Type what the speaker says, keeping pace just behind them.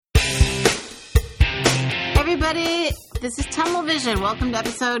everybody. This is Tunnel Vision. Welcome to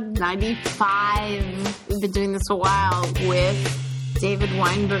episode 95. We've been doing this a while with David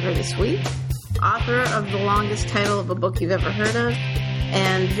Weinberger this week, author of the longest title of a book you've ever heard of,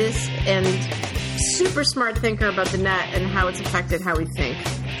 and super smart thinker about the net and how it's affected how we think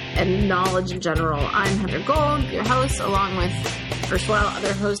and knowledge in general. I'm Heather Gold, your host, along with erstwhile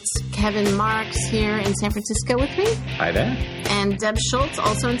other hosts Kevin Marks here in San Francisco with me. Hi there. And Deb Schultz,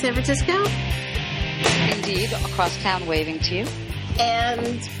 also in San Francisco. Indeed, across town waving to you.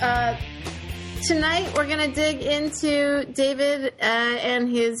 And tonight we're going to dig into David and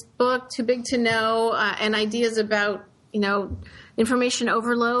his book, Too Big to Know, and ideas about, information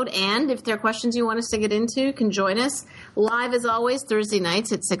overload. And if there are questions you want us to get into, you can join us live as always Thursday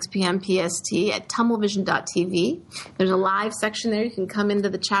nights at 6 p.m. PST at tunnelvision.tv. There's a live section there. You can come into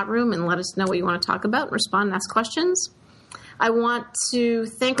the chat room and let us know what you want to talk about, respond and ask questions. I want to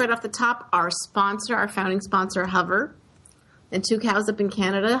thank right off the top our sponsor, our founding sponsor, Hover. And Two Cows up in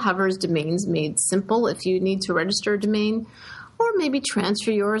Canada. Hover's domains made simple. If you need to register a domain or maybe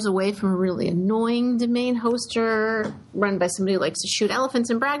transfer yours away from a really annoying domain hoster run by somebody who likes to shoot elephants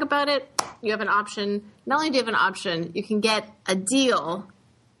and brag about it, you have an option. Not only do you have an option, you can get a deal,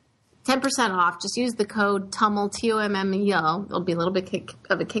 10% off. Just use the code TUMMEL, TUMMEL. There'll be a little bit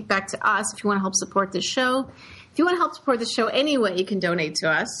of a kickback to us if you want to help support this show. If you want to help support the show anyway, you can donate to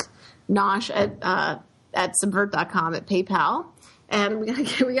us. Nosh at subvert.com at PayPal. And we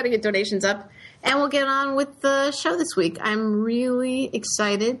gotta get donations up. And we'll get on with the show this week. I'm really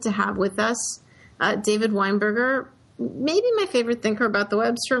excited to have with us David Weinberger, maybe my favorite thinker about the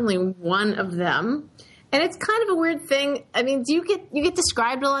web, certainly one of them. And it's kind of a weird thing. I mean, do you get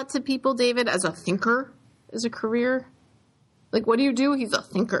described a lot to people, David, as a thinker, as a career? Like, what do you do? He's a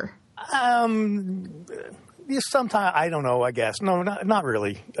thinker. Sometimes, I don't know, I guess. No, not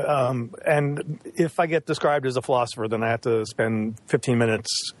really. And if I get described as a philosopher, then I have to spend 15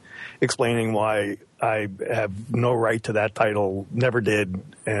 minutes explaining why I have no right to that title, never did,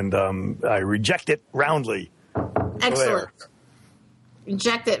 and I reject it roundly. Excellent. So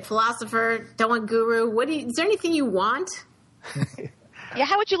reject it. Philosopher, don't want guru. Is there anything you want? Yeah,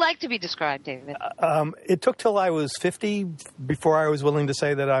 how would you like to be described, David? It took till I was 50 before I was willing to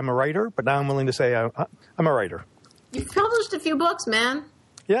say that I'm a writer, but now I'm willing to say I'm a writer. You've published a few books, man.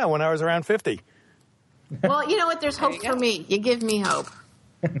 Yeah, when I was around 50. Well, you know what? There's hope for me. You give me hope.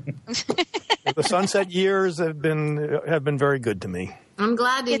 The sunset years have been very good to me. I'm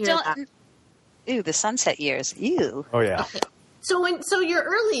glad to hear that. Ew, the sunset years. Ew. Oh, yeah. Okay. So your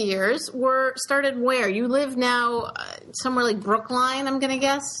early years started where? You live now somewhere like Brookline, I'm going to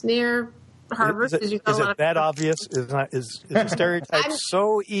guess, near Harvard. Is it that obvious? Is the stereotype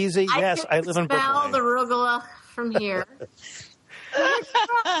so easy? Yes, I live in Brookline. Smell the arugula from here.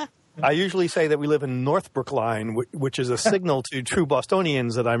 I usually say that we live in North Brookline, which is a signal to true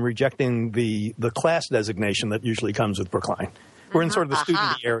Bostonians that I'm rejecting the class designation that usually comes with Brookline. We're in sort of the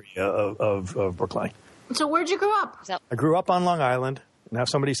student area of Brookline. So where'd you grow up? I grew up on Long Island. Now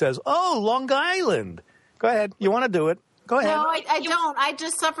somebody says, "Oh, Long Island. Go ahead. You want to do it. Go ahead." No, I don't. I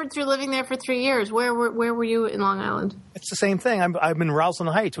just suffered through living there for 3 years. Where were you in Long Island? It's the same thing. I'm in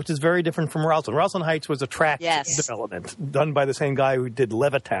Roslyn Heights, which is very different from Roslyn. Roslyn Heights was a tract development done by the same guy who did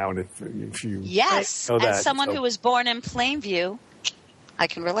Levittown, if you know that. As someone who was born in Plainview, I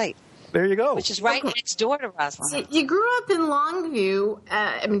can relate. There you go. Which is right next door to Roslyn. So you grew up in Longview.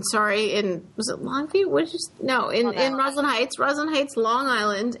 Was it Longview? In Roslyn Heights. Roslyn Heights, Long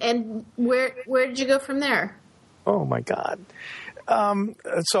Island. And where did you go from there? Oh, my God. Do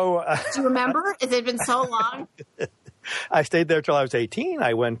you remember? Has it been so long? I stayed there till I was 18.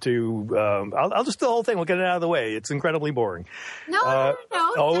 I went to I'll just do the whole thing. We'll get it out of the way. It's incredibly boring. No.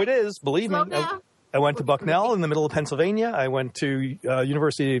 Oh, it is. Believe me. I went to Bucknell in the middle of Pennsylvania. I went to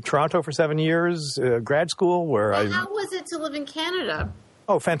University of Toronto for 7 years, grad school, How was it to live in Canada?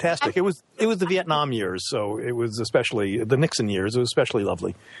 Oh, fantastic! It was the Vietnam years, so it was especially the Nixon years. It was especially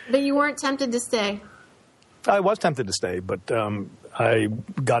lovely. But you weren't tempted to stay. I was tempted to stay, but I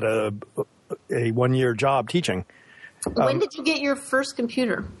got a 1-year job teaching. When did you get your first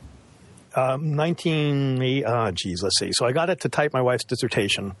computer? 1980. Let's see. So I got it to type my wife's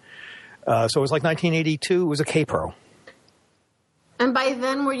dissertation. So it was like 1982. It was a K-Pro. And by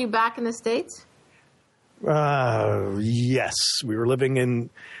then, were you back in the States? Yes. We were living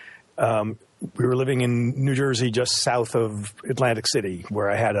in New Jersey, just south of Atlantic City, where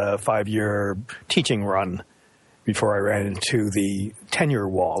I had a 5-year teaching run before I ran into the tenure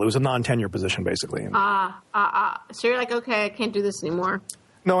wall. It was a non-tenure position, basically. So you're like, okay, I can't do this anymore.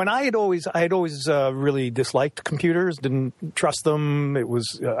 No, and I had always really disliked computers. Didn't trust them. I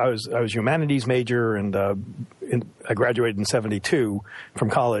was a humanities major, and I graduated in '72 from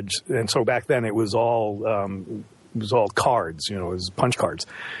college. And so back then it was all cards. It was punch cards.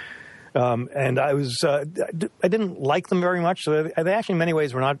 And I didn't like them very much. So they actually, in many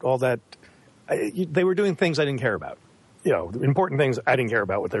ways, were not all that. They were doing things I didn't care about. Important things I didn't care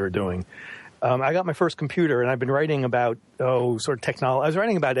about what they were doing. I got my first computer, and I've been writing about, sort of technology.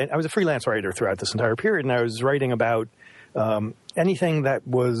 I was a freelance writer throughout this entire period, and I was writing about anything that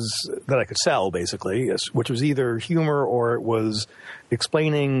I could sell, basically, which was either humor or it was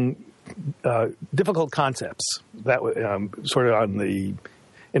explaining difficult concepts that sort of on the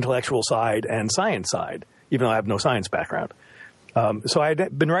intellectual side and science side, even though I have no science background. So I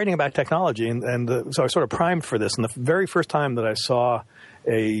had been writing about technology, and so I was sort of primed for this. And the very first time that I saw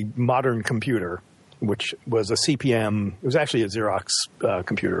a modern computer, which was a CPM, it was actually a Xerox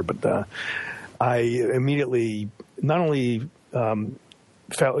computer, but I immediately not only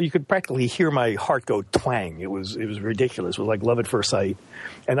felt, you could practically hear my heart go twang. It was ridiculous. It was like love at first sight.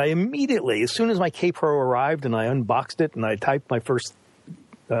 And I immediately, as soon as my K-Pro arrived and I unboxed it and I typed my first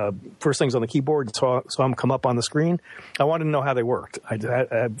things on the keyboard, saw them come up on the screen, I wanted to know how they worked. I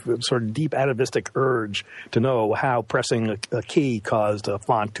had a sort of deep atavistic urge to know how pressing a key caused a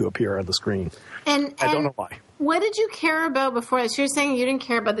font to appear on the screen. And I don't know why. What did you care about before this? You're saying you didn't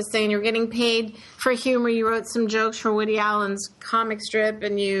care about this thing. You were getting paid for humor. You wrote some jokes for Woody Allen's comic strip,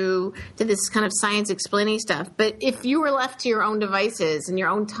 and you did this kind of science explaining stuff. But if you were left to your own devices and your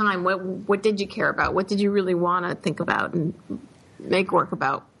own time, what did you care about? What did you really want to think about and make work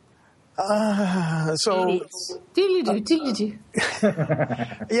about? Yeah,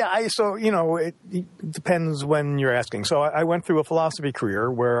 it depends when you're asking. So I went through a philosophy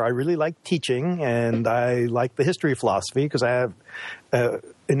career where I really liked teaching, and I liked the history of philosophy because I have an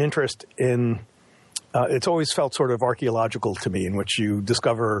interest in. It's always felt sort of archaeological to me, in which you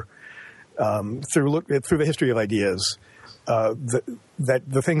discover through the history of ideas. That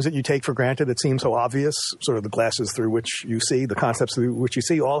the things that you take for granted that seem so obvious, sort of the glasses through which you see, the concepts through which you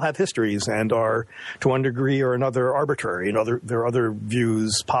see, all have histories and are, to one degree or another, arbitrary. There are other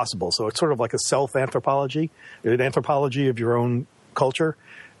views possible. So it's sort of like a self-anthropology, an anthropology of your own culture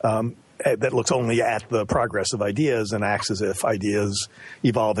that looks only at the progress of ideas and acts as if ideas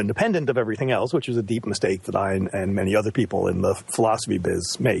evolve independent of everything else, which is a deep mistake that I and many other people in the philosophy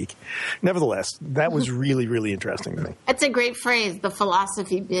biz make. Nevertheless, that was really, really interesting to me. That's a great phrase, the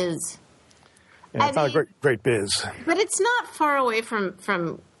philosophy biz. Yeah, it's not a great biz. But it's not far away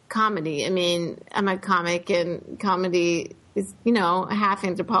from comedy. I mean, I'm a comic, and comedy is, half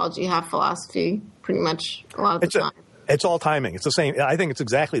anthropology, half philosophy, pretty much a lot of the time. It's all timing. It's the same. I think it's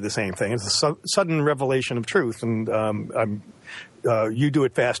exactly the same thing. It's a sudden revelation of truth, and you do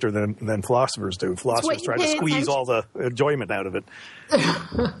it faster than philosophers do. Philosophers try to squeeze all the enjoyment out of it.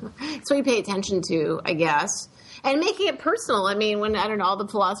 It's what you pay attention to, I guess. And making it personal. I mean, all the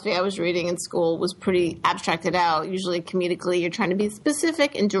philosophy I was reading in school was pretty abstracted out. Usually comedically, you're trying to be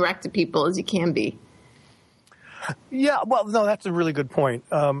specific and direct to people as you can be. Yeah, well, no, that's a really good point.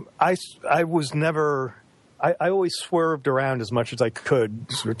 I was never... I always swerved around as much as I could,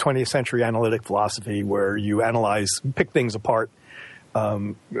 sort of 20th century analytic philosophy, where you pick things apart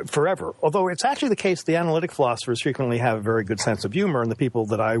forever. Although it's actually the case the analytic philosophers frequently have a very good sense of humor, and the people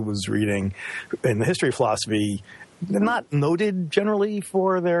that I was reading in the history of philosophy, they're not noted generally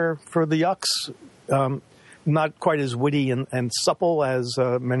for the yucks, not quite as witty and supple as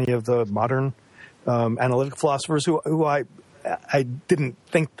many of the modern analytic philosophers who I didn't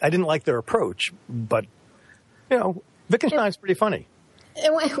like their approach, but Wittgenstein's pretty funny.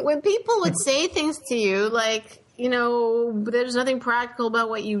 When people would say things to you like, there's nothing practical about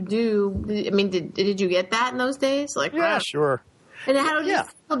what you do. I mean, did you get that in those days? Like, yeah, sure. And how did you feel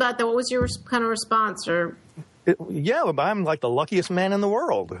about that? What was your kind of response? I'm like the luckiest man in the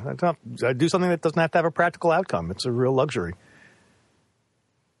world. I do something that doesn't have to have a practical outcome. It's a real luxury.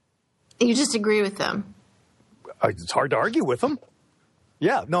 You just agree with them? It's hard to argue with them.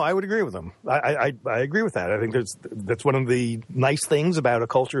 Yeah, no, I would agree with them. I agree with that. I think that's one of the nice things about a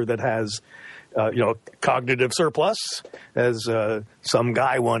culture that has, cognitive surplus, as some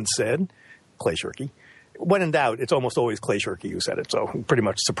guy once said, Clay Shirky. When in doubt, it's almost always Clay Shirky who said it, so pretty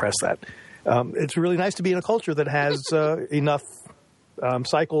much suppress that. It's really nice to be in a culture that has enough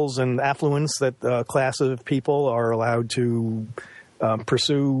cycles and affluence that a class of people are allowed to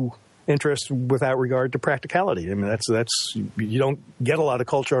pursue interest without regard to practicality. I mean, that's you don't get a lot of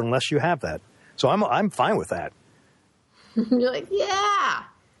culture unless you have that. So I'm fine with that. You're like, yeah,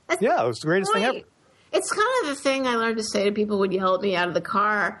 it's the greatest thing ever. It's kind of the thing I learned to say to people who would yell at me out of the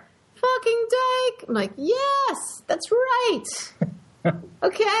car. Fucking dyke. I'm like, yes, that's right.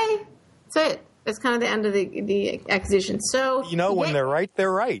 Okay. That's it. That's kind of the end of the accusation. So when they're right,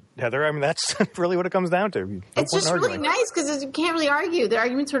 Heather. I mean, that's really what it comes down to. It's just really nice because you can't really argue. The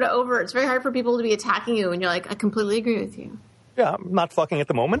argument's sort of over. It's very hard for people to be attacking you, and you're like, I completely agree with you. Yeah, I'm not fucking at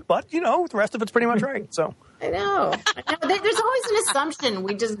the moment, but, the rest of it's pretty much right. So I know. There's always an assumption.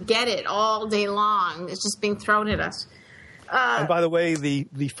 We just get it all day long. It's just being thrown at us. And by the way,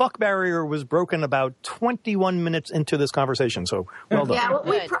 the fuck barrier was broken about 21 minutes into this conversation, so well done. Yeah,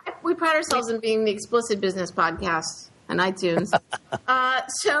 well, we pride ourselves in being the explicit business podcast on iTunes.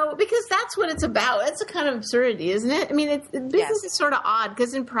 So, because that's what it's about. It's a kind of absurdity, isn't it? I mean, business is sort of odd,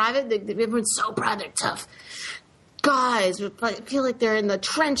 because in private, everyone's so proud they're tough. Guys feel like they're in the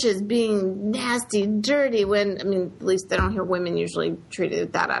trenches being nasty, dirty, when, I mean, at least they don't hear women usually treated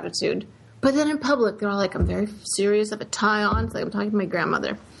with that attitude. But then in public, they're all like, I'm very serious, I have a tie on. It's like I'm talking to my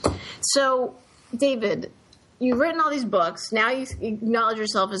grandmother. So, David, you've written all these books. Now you acknowledge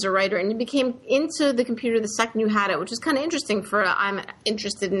yourself as a writer, and you became into the computer the second you had it, which is kind of interesting I'm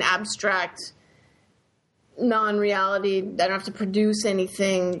interested in abstract, non-reality. I don't have to produce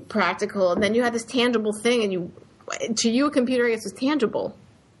anything practical. And then you had this tangible thing, and to you, a computer, I guess, is tangible.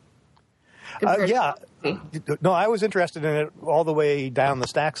 Yeah. No, I was interested in it all the way down the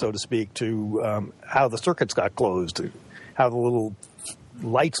stack, so to speak, to how the circuits got closed, to how the little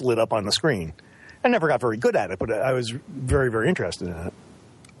lights lit up on the screen. I never got very good at it, but I was very, very interested in it.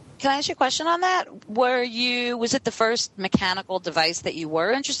 Can I ask you a question on that? Was it the first mechanical device that you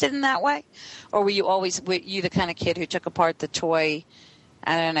were interested in that way? Or were you the kind of kid who took apart the toy,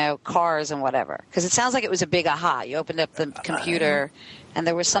 I don't know, cars and whatever? Because it sounds like it was a big aha. You opened up the computer and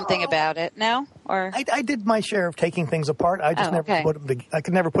there was something about it. No? Or I did my share of taking things apart. I just I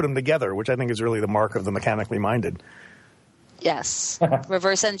could never put them together, which I think is really the mark of the mechanically minded. Yes.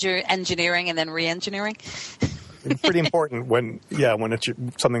 Reverse engineering and then re-engineering. It's pretty important when it's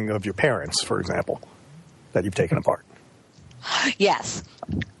something of your parents, for example, that you've taken apart. Yes.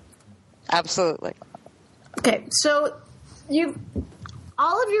 Absolutely. Okay, so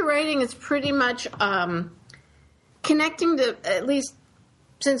all of your writing is pretty much connecting to, at least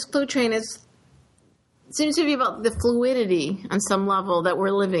since Clue Train seems to be about the fluidity on some level that we're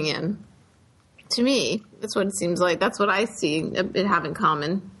living in. To me, that's what it seems like. That's what I see it have in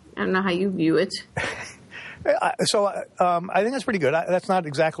common. I don't know how you view it. So I think that's pretty good. That's not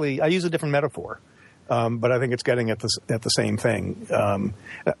exactly. I use a different metaphor, but I think it's getting at the same thing.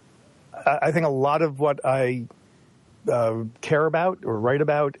 I think a lot of what I care about or write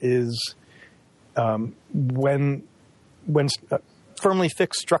about is when firmly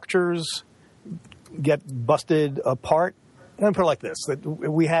fixed structures get busted apart. I'm going to put it like this: that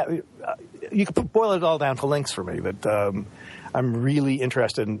we have. You can boil it all down to links for me. That I'm really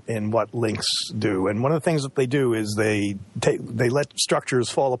interested in what links do, and one of the things that they do is they let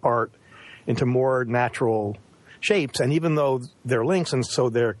structures fall apart into more natural shapes, and even though they're links and so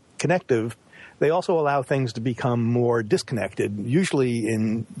they're connective, they also allow things to become more disconnected, usually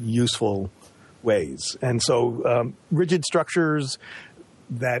in useful ways. And so rigid structures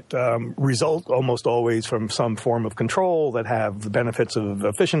that result almost always from some form of control that have the benefits of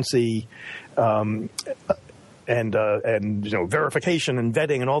efficiency and verification and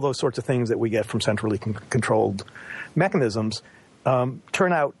vetting and all those sorts of things that we get from centrally controlled mechanisms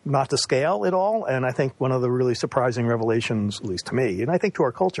turn out not to scale at all. And I think one of the really surprising revelations, at least to me, and I think to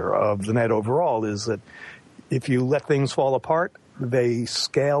our culture of the net overall, is that if you let things fall apart, they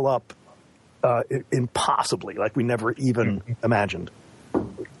scale up impossibly, like we never even imagined.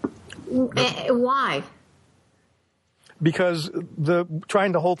 Why? Because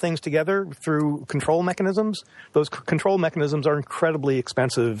trying to hold things together through control mechanisms, those control mechanisms are incredibly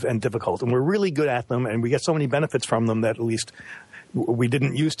expensive and difficult. And we're really good at them, and we get so many benefits from them that at least we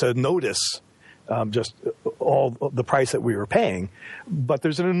didn't used to notice just all the price that we were paying. But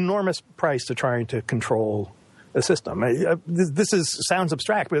there's an enormous price to trying to control a system. This sounds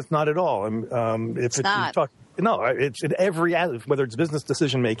abstract, but it's not at all. It's not. It's in every, whether it's business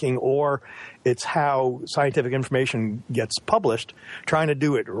decision making or it's how scientific information gets published, trying to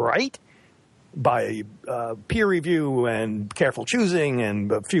do it right by peer review and careful choosing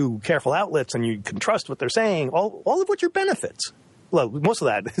and a few careful outlets, and you can trust what they're saying, all of which are benefits. Well, most of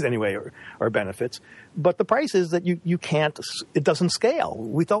that, anyway, are benefits. But the price is that you can't, it doesn't scale.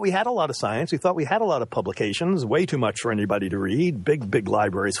 We thought we had a lot of science. We thought we had a lot of publications, way too much for anybody to read, big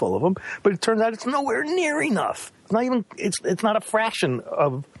libraries full of them. But it turns out it's nowhere near enough. It's not even, it's not a fraction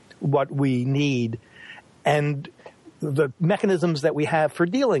of what we need. And the mechanisms that we have for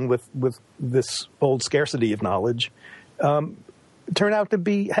dealing with this old scarcity of knowledge turn out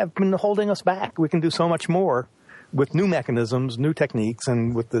to have been holding us back. We can do so much more with new mechanisms, new techniques,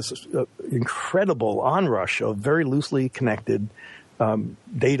 and with this incredible onrush of very loosely connected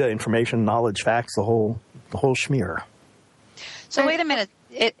data, information, knowledge, facts, the whole schmear. So wait a minute.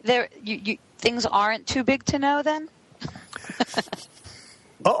 Things aren't too big to know then?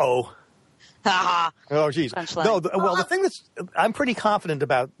 Uh-oh. Oh, geez. No, the thing I'm pretty confident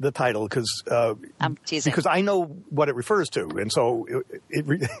about the title I'm teasing. Because I know what it refers to. And so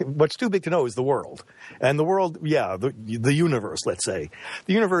what's too big to know is the world. And the world, the universe, let's say.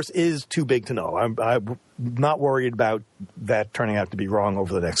 The universe is too big to know. I'm not worried about that turning out to be wrong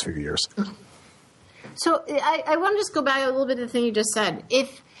over the next few years. So I want to just go back a little bit to the thing you just said.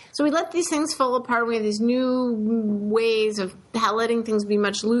 So we let these things fall apart. We have these new ways of letting things be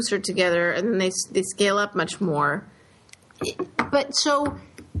much looser together, and then they scale up much more. But so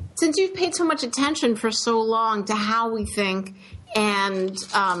since you've paid so much attention for so long to how we think and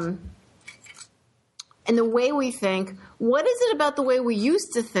the way we think, what is it about the way we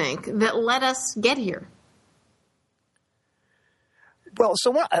used to think that let us get here? Well,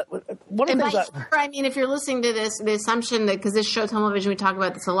 so one of the things I mean, if you're listening to this, the assumption that, because this show television, we talk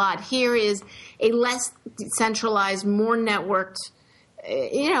about this a lot, here is a less centralized, more networked,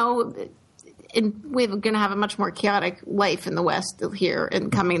 and we're going to have a much more chaotic life in the West here in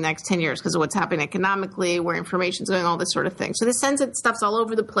coming next 10 years because of what's happening economically, where information's going, all this sort of thing. So the sense that stuff's all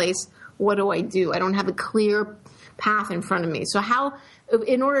over the place, what do? I don't have a clear path in front of me. So how,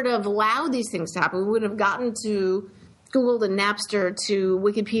 in order to have allowed these things to happen, we would have gotten to Google to Napster to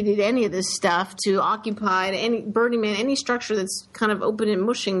Wikipedia to any of this stuff to Occupy to any Burning Man, any structure that's kind of open and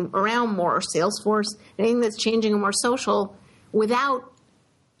mushing around more, or Salesforce, anything that's changing and more social without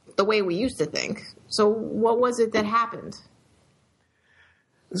the way we used to think. So what was it that happened?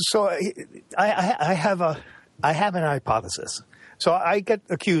 So I have an hypothesis. So I get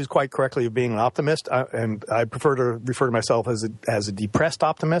accused quite correctly of being an optimist, and I prefer to refer to myself as a depressed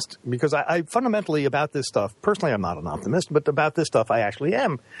optimist because I fundamentally about this stuff, personally I'm not an optimist, but about this stuff I actually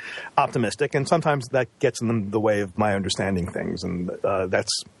am optimistic, and sometimes that gets in the way of my understanding things, and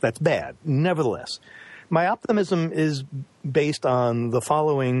that's bad. Nevertheless, my optimism is based on the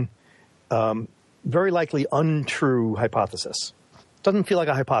following very likely untrue hypothesis. It doesn't feel like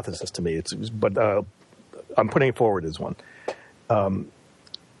a hypothesis to me, but I'm putting it forward as one.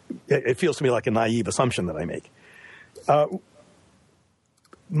 It feels to me like a naive assumption that I make.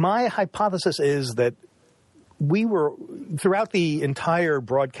 My hypothesis is that we were, throughout the entire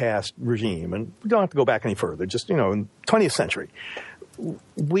broadcast regime, and we don't have to go back any further, just, in the 20th century,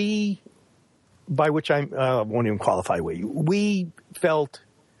 by which I won't even qualify we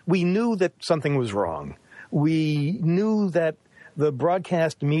knew that something was wrong. We knew that the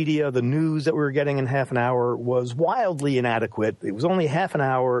broadcast media, the news that we were getting in half an hour was wildly inadequate. It was only half an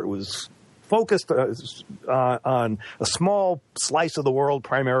hour. It was focused on a small slice of the world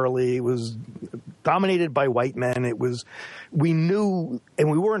primarily. It was dominated by white men. We knew, and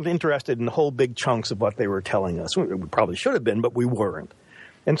we weren't interested in whole big chunks of what they were telling us. We probably should have been, but we weren't.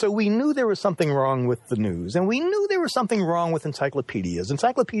 And so we knew there was something wrong with the news, and we knew there was something wrong with encyclopedias.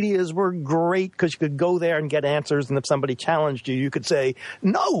 Encyclopedias were great because you could go there and get answers, and if somebody challenged you, you could say,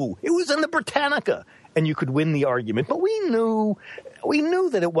 no, it was in the Britannica, and you could win the argument. But we knew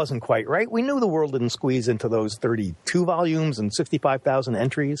that it wasn't quite right. We knew the world didn't squeeze into those 32 volumes and 65,000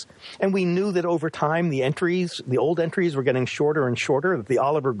 entries, and we knew that over time the old entries were getting shorter and shorter, that the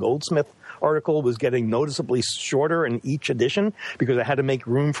Oliver Goldsmith article was getting noticeably shorter in each edition because I had to make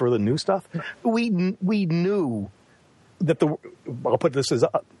room for the new stuff. We knew that I'll put this as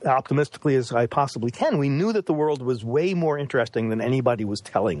optimistically as I possibly can, we knew that the world was way more interesting than anybody was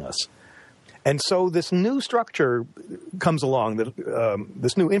telling us. And so this new structure comes along,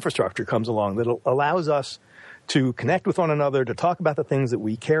 this new infrastructure comes along that allows us to connect with one another, to talk about the things that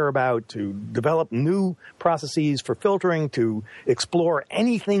we care about, to develop new processes for filtering, to explore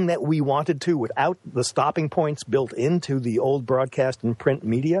anything that we wanted to without the stopping points built into the old broadcast and print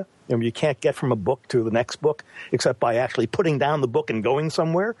media. You can't get from a book to the next book except by actually putting down the book and going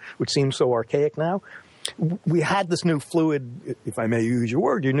somewhere, which seems so archaic now. We had this new fluid, if I may use your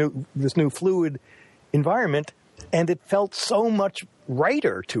word, this new fluid environment, and it felt so much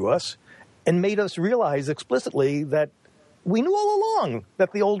righter to us and made us realize explicitly that we knew all along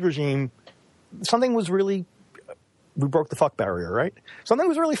that the old regime, something was really, we broke the fuck barrier, right? Something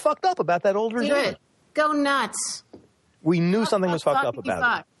was really fucked up about that old regime. Good. Go nuts. We knew something was fucked up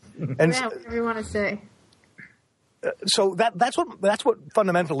about it. And whatever you want to say. So that's what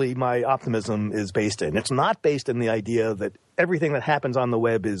fundamentally my optimism is based in. It's not based in the idea that everything that happens on the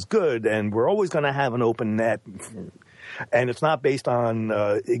web is good and we're always going to have an open net. And it's not based on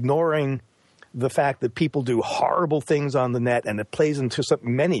ignoring the fact that people do horrible things on the net, and it plays into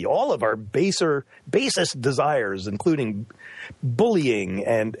all of our basest desires, including bullying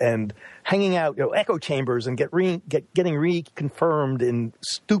and hanging out, echo chambers and getting reconfirmed in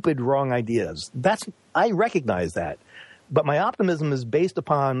stupid, wrong ideas. I recognize that. But my optimism is based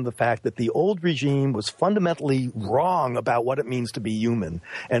upon the fact that the old regime was fundamentally wrong about what it means to be human.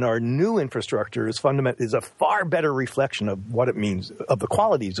 And our new infrastructure is a far better reflection of what it means, of the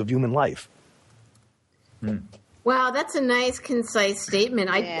qualities of human life. Wow, that's a nice, concise statement.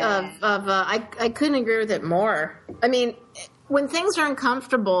 I couldn't agree with it more. I mean, when things are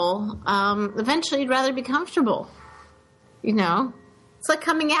uncomfortable, eventually you'd rather be comfortable. It's like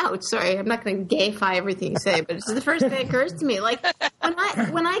coming out. Sorry, I'm not going to gayify everything you say, but it's the first thing that occurs to me. Like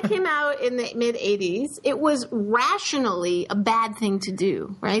when I came out in the mid '80s, it was rationally a bad thing to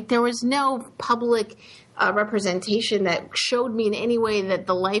do. Right? There was no public representation that showed me in any way that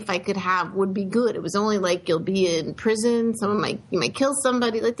the life I could have would be good. It was only like you'll be in prison. You might kill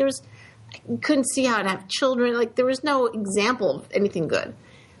somebody. Like you couldn't see how to have children. Like there was no example of anything good.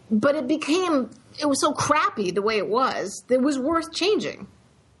 But it was so crappy the way it was worth changing.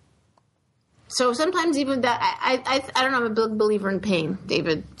 So sometimes even that, I don't know, I'm a big believer in pain,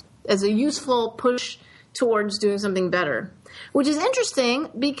 David, as a useful push towards doing something better, which is interesting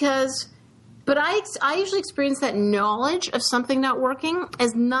but I usually experience that knowledge of something not working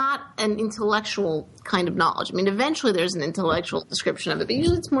as not an intellectual kind of knowledge. I mean, eventually there's an intellectual description of it, but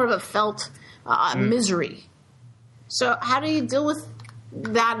usually it's more of a felt misery. So how do you deal with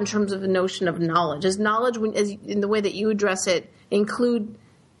that in terms of the notion of knowledge? Does knowledge, in the way that you address it, include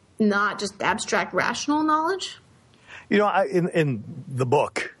not just abstract rational knowledge? In the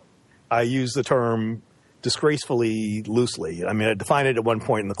book, I use the term disgracefully loosely. I mean, I define it at one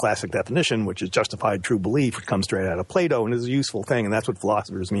point in the classic definition, which is justified true belief, which comes straight out of Plato and is a useful thing, and that's what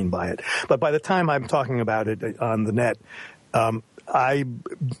philosophers mean by it. But by the time I'm talking about it on the net, I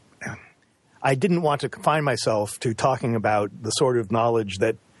didn't want to confine myself to talking about the sort of knowledge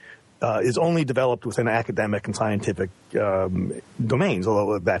that is only developed within academic and scientific domains,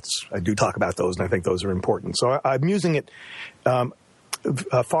 although I do talk about those, and I think those are important. So I'm using it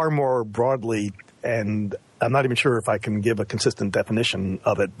far more broadly, and I'm not even sure if I can give a consistent definition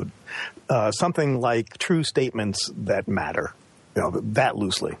of it, but something like true statements that matter, that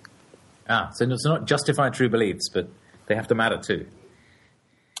loosely. So it's not justified true beliefs, but they have to matter too.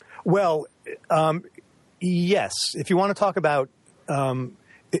 Well, yes. If you want to talk about,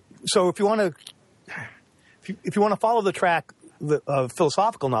 if you want to follow the track of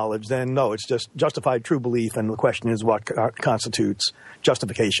philosophical knowledge, then no, it's just justified true belief, and the question is what constitutes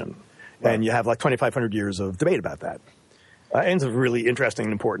justification. Right. And you have like 2,500 years of debate about that. And it's a really interesting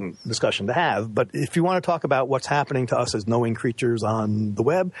and important discussion to have. But if you want to talk about what's happening to us as knowing creatures on the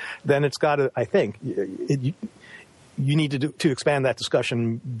web, then it's got to, I think, you need to expand that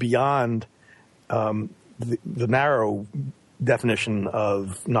discussion beyond the narrow definition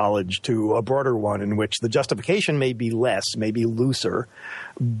of knowledge to a broader one in which the justification may be less, may be looser,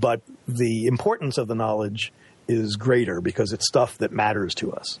 but the importance of the knowledge is greater because it's stuff that matters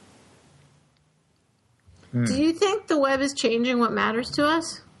to us. Do you think the web is changing what matters to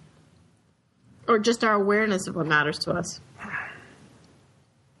us? Or just our awareness of what matters to us?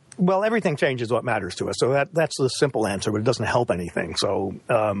 Well, everything changes what matters to us. So that's the simple answer, but it doesn't help anything. So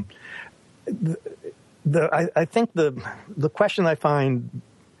I think the question I find,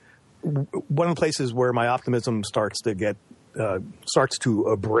 one of the places where my optimism starts to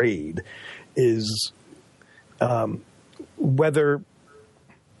abrade is whether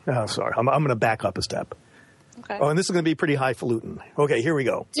sorry, I'm going to back up a step. Okay. Oh, and this is going to be pretty highfalutin. Okay, here we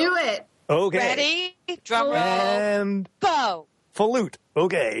go. Do it. Okay. Ready? Drum roll. And go. Falut.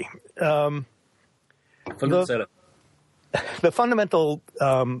 Okay. The fundamental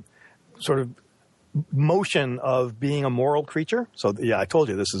sort of motion of being a moral creature. So yeah, I told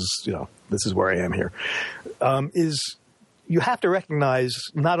you this is where I am here. Is you have to recognize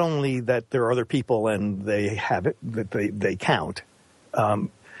not only that there are other people and they have it, that they count,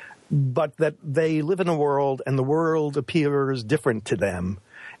 but that they live in a world and the world appears different to them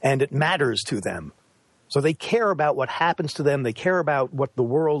and it matters to them. So they care about what happens to them. They care about what the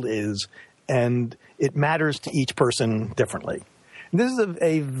world is, and it matters to each person differently. And this is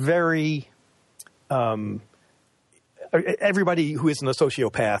a very everybody who isn't a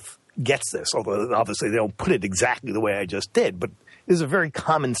sociopath gets this, although obviously they don't put it exactly the way I just did. But is a very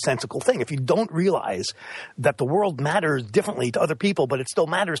commonsensical thing. If you don't realize that the world matters differently to other people, but it still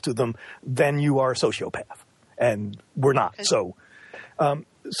matters to them, then you are a sociopath. And we're not. So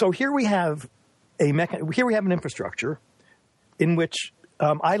here we have an infrastructure in which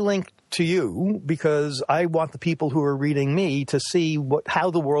I link to you because I want the people who are reading me to see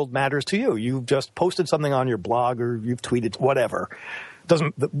how the world matters to you. You've just posted something on your blog or you've tweeted whatever.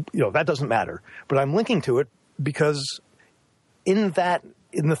 That doesn't matter. But I'm linking to it because in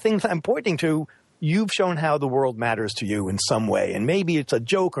the things I'm pointing to, you've shown how the world matters to you in some way. And maybe it's a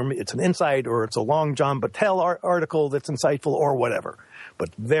joke or it's an insight or it's a long John Battelle article that's insightful or whatever.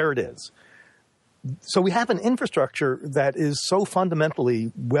 But there it is. So we have an infrastructure that is so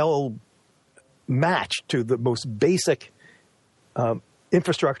fundamentally well matched to the most basic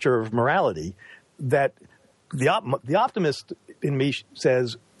infrastructure of morality that the optimist in me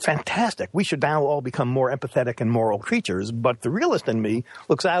says, fantastic, we should now all become more empathetic and moral creatures. But the realist in me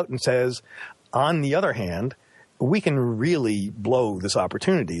looks out and says, on the other hand, we can really blow this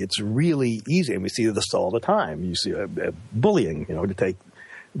opportunity. It's really easy, and we see this all the time. You see bullying, to take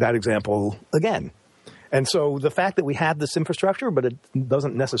that example again. And so the fact that we have this infrastructure, but it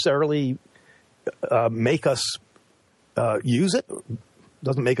doesn't necessarily make us use it,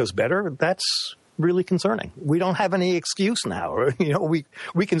 doesn't make us better, that's really concerning. We don't have any excuse now.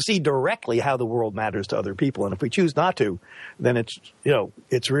 We can see directly how the world matters to other people, and if we choose not to, then it's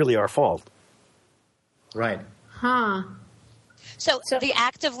really our fault. Right. Huh. So the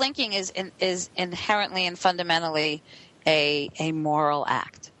act of linking is inherently and fundamentally a moral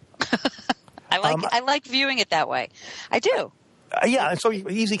act. I like viewing it that way. I do. Yeah, so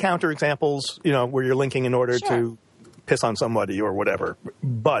easy counterexamples, where you're linking in order to piss on somebody or whatever.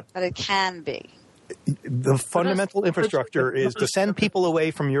 But it can be. The fundamental infrastructure is to send people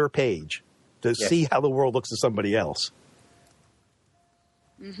away from your page to see how the world looks to somebody else.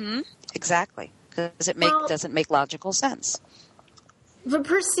 Mm-hmm. Exactly. Because it doesn't make logical sense. But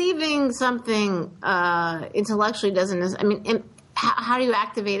perceiving something intellectually doesn't. How do you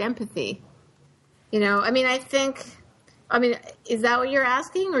activate empathy? Is that what you're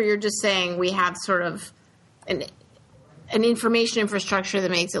asking, or you're just saying we have sort of an information infrastructure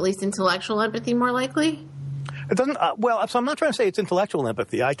that makes at least intellectual empathy more likely? It doesn't. So I'm not trying to say it's intellectual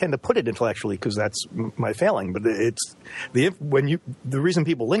empathy. I tend to put it intellectually because that's my failing. But it's the reason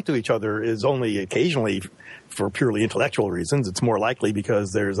people link to each other is only occasionally for purely intellectual reasons. It's more likely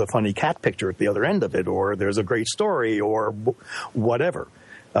because there's a funny cat picture at the other end of it, or there's a great story, or whatever.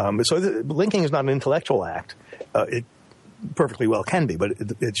 So linking is not an intellectual act. It perfectly well can be, but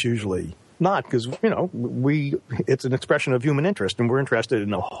it's usually not because it's an expression of human interest, and we're interested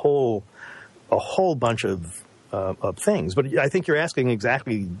in a whole bunch of things. But I think you're asking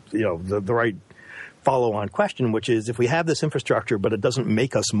exactly the right follow-on question, which is if we have this infrastructure but it doesn't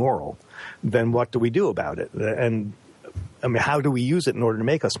make us moral, then what do we do about it? And how do we use it in order to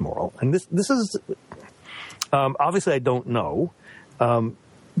make us moral? And this is obviously I don't know. But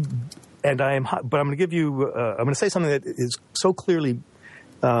I'm going to give you. I'm going to say something that is so clearly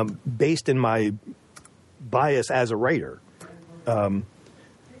based in my bias as a writer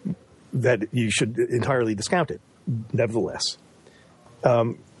that you should entirely discount it. Nevertheless,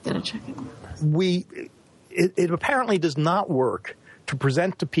 gotta check it. It apparently does not work to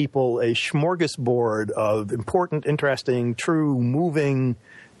present to people a smorgasbord of important, interesting, true, moving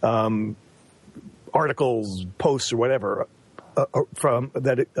articles, posts, or whatever.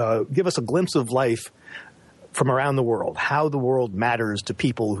 Give us a glimpse of life from around the world, how the world matters to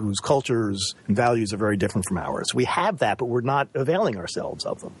people whose cultures and values are very different from ours. We have that, but we're not availing ourselves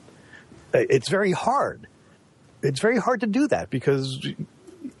of them. It's very hard. It's very hard to do that because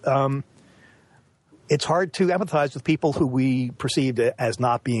it's hard to empathize with people who we perceive as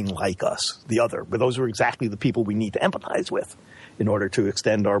not being like us, the other. But those are exactly the people we need to empathize with in order to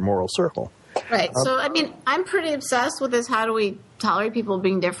extend our moral circle. Right. So, I'm pretty obsessed with this. How do we tolerate people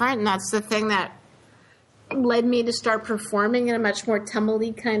being different? And that's the thing that led me to start performing in a much more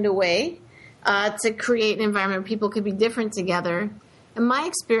tumbledy kind of way to create an environment where people could be different together. And my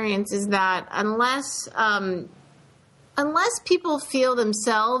experience is that unless people feel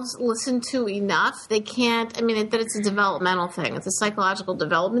themselves listened to enough, they can't. That it's a developmental thing. It's a psychological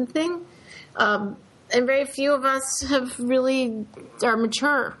development thing. And very few of us are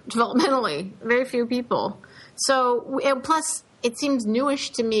mature developmentally. Very few people. So, plus, it seems newish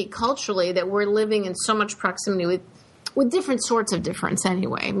to me culturally that we're living in so much proximity with different sorts of difference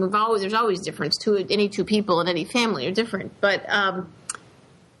anyway. There's always difference. Any two people in any family are different. But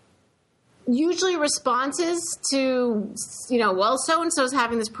usually responses to, well, so-and-so is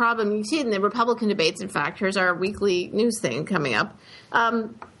having this problem. You see it in the Republican debates, in fact. Here's our weekly news thing coming up.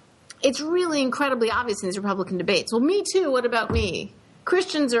 It's really incredibly obvious in these Republican debates. Well, me too. What about me?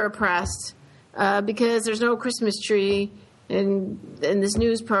 Christians are oppressed because there's no Christmas tree in this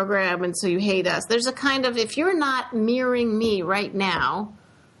news program, and so you hate us. There's a kind of, if you're not mirroring me right now,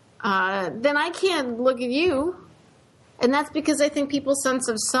 then I can't look at you. And that's because I think people's sense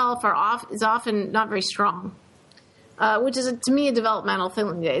of self is often not very strong, which is, to me, a developmental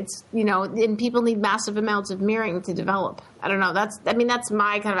thing. It's, and people need massive amounts of mirroring to develop. I don't know. That's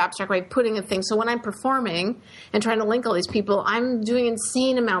my kind of abstract way of putting a thing. So when I'm performing and trying to link all these people, I'm doing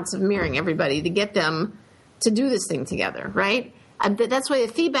insane amounts of mirroring everybody to get them to do this thing together, right? That's why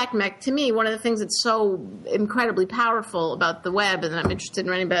the feedback mech, to me, one of the things that's so incredibly powerful about the web, and I'm interested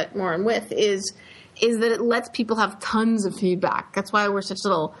in writing about more and with, is that it lets people have tons of feedback. That's why we're such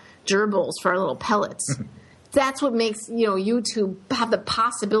little gerbils for our little pellets. That's what makes, YouTube have the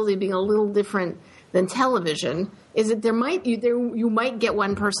possibility of being a little different than television, is that you might get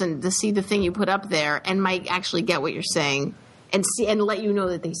one person to see the thing you put up there and might actually get what you're saying and let you know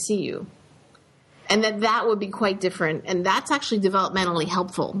that they see you. And that would be quite different. And that's actually developmentally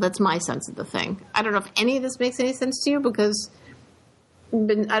helpful. That's my sense of the thing. I don't know if any of this makes any sense to you, because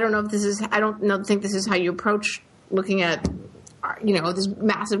I don't know if this is, think this is how you approach looking at, this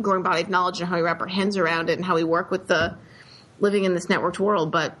massive growing body of knowledge and how we wrap our hands around it and how we work with the living in this networked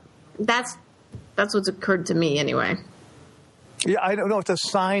world. But that's what's occurred to me anyway. Yeah, I don't know. It's a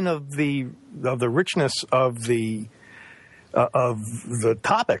sign of the richness of the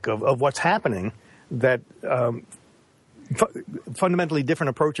topic of what's happening, that fundamentally different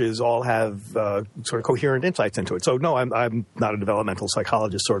approaches all have sort of coherent insights into it. So no, I'm not a developmental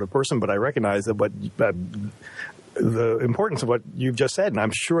psychologist sort of person, but I recognize that the importance of what you've just said, and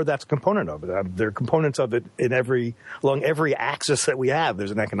I'm sure that's a component of it. There are components of it along every axis that we have.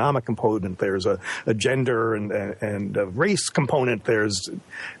 There's an economic component, there's a gender and a race component, there's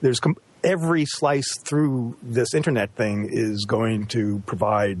every slice through this internet thing is going to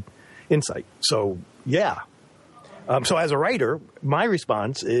provide insight. So yeah. So as a writer, my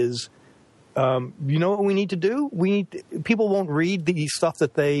response is, you know what we need to do? People won't read the stuff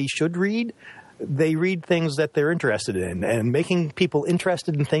that they should read. They read things that they're interested in, and making people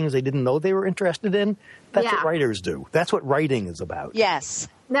interested in things they didn't know they were interested in. That's what writers do. That's what writing is about. Yes.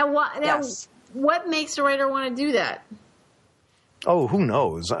 Now, what makes a writer want to do that? Oh, who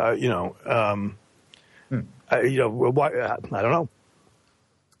knows? I don't know.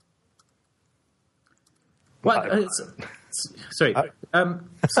 Well, sorry.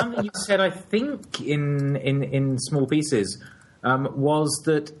 Something you said, I think, in small pieces, was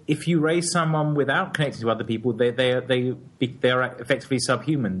that if you raise someone without connecting to other people, they are effectively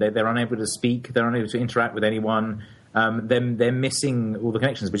subhuman. They're unable to speak. They're unable to interact with anyone. They're missing all the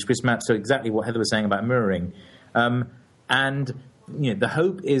connections, which maps to exactly what Heather was saying about mirroring. And the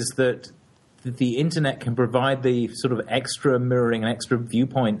hope is that the internet can provide the sort of extra mirroring and extra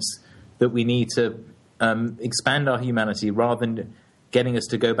viewpoints that we need to expand our humanity, rather than getting us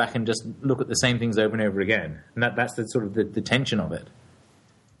to go back and just look at the same things over and over again. And that's the sort of the tension of it.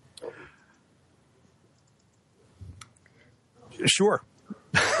 Sure.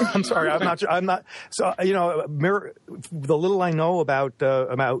 I'm sorry. I'm not. So mirror. The little I know about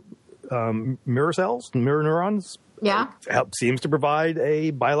mirror cells, mirror neurons. Yeah. Seems to provide a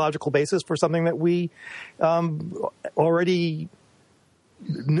biological basis for something that we already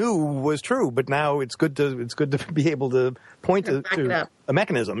knew was true, but now it's good to be able to point to a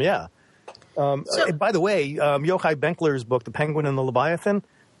mechanism. Yeah. By the way, Yochai Benkler's book, The Penguin and the Leviathan,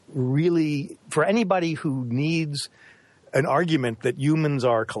 really, for anybody who needs an argument that humans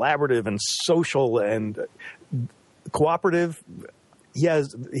are collaborative and social and cooperative, he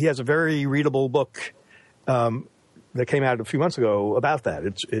has a very readable book that came out a few months ago about that.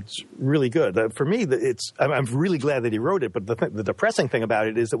 It's really good. For me, I'm really glad that he wrote it, but the depressing thing about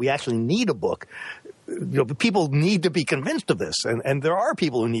it is that we actually need a book. People need to be convinced of this, and there are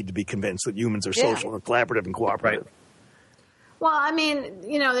people who need to be convinced that humans are social and collaborative and cooperative. Right. Well, I mean,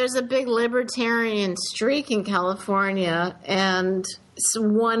 there's a big libertarian streak in California, and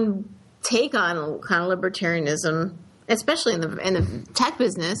one take on kind of libertarianism, especially in the tech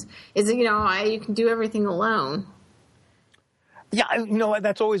business, is that, you can do everything alone. Yeah,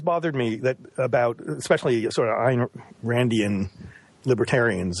 that's always bothered me about, especially sort of Ayn Randian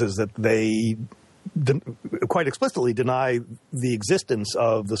libertarians, is that they quite explicitly deny the existence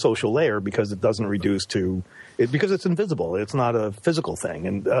of the social layer because it doesn't reduce to it because it's invisible. It's not a physical thing,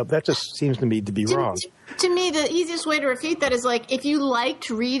 and that just seems to me to be wrong. To me, the easiest way to refute that is like if you liked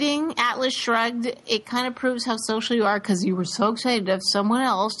reading Atlas Shrugged, it kind of proves how social you are because you were so excited to have someone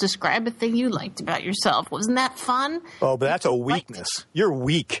else describe a thing you liked about yourself. Wasn't that fun? Oh, but that's a weakness. You're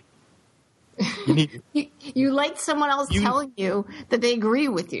weak. You like someone else telling you that they agree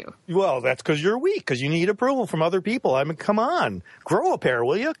with you. Well, that's because you're weak, because you need approval from other people. I mean, come on. Grow a pair,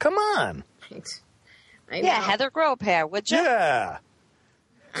 will you? Come on. Thanks. Yeah, Heather, grow a pair, would you? Yeah.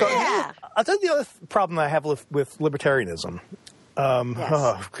 So, Yeah. I'll tell you the other problem I have with libertarianism.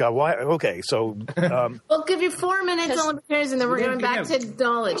 Oh, God, why? Okay, so... We'll give you 4 minutes on libertarianism, and then we're going back to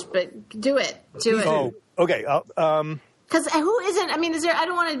knowledge, but do it. Do it. Oh, okay. Because who isn't? I mean, is there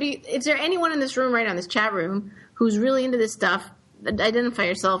anyone in this room right now, in this chat room, who's really into this stuff? Identify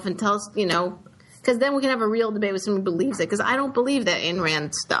yourself and tell us, because then we can have a real debate with someone who believes it. Because I don't believe that Ayn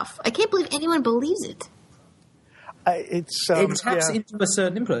Rand stuff. I can't believe anyone believes it. It taps into a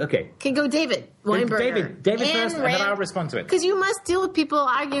certain influence. Okay, go David Weinberger. David first, and then I'll respond to it. Because you must deal with people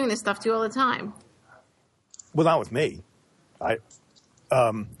arguing this stuff to you all the time. Well, not with me.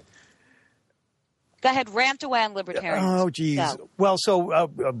 Go ahead, rant away on libertarians. Oh, geez. Go. Well, so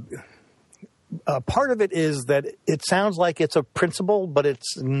part of it is that it sounds like it's a principle, but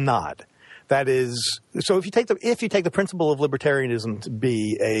it's not. That is, so if you take the principle of libertarianism to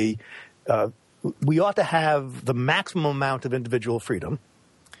be we ought to have the maximum amount of individual freedom,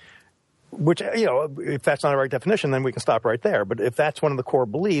 which, if that's not the right definition, then we can stop right there. But if that's one of the core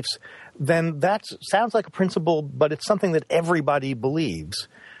beliefs, then that sounds like a principle, but it's something that everybody believes.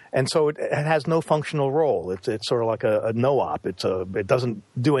 And so it has no functional role. It's sort of like a no-op. It doesn't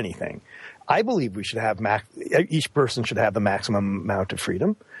do anything. I believe we should have each person should have the maximum amount of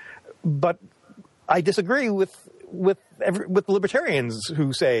freedom, but I disagree with libertarians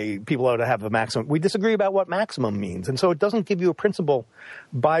who say people ought to have the maximum. We disagree about what maximum means, and so it doesn't give you a principle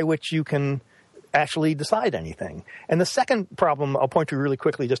by which you can actually decide anything. And the second problem I'll point to really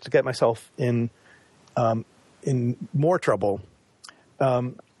quickly, just to get myself in more trouble.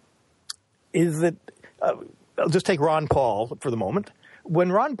 Is that I'll just take Ron Paul for the moment.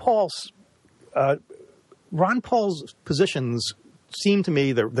 When Ron Paul's positions seem to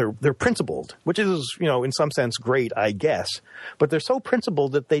me they're principled, which is in some sense great, I guess, but they're so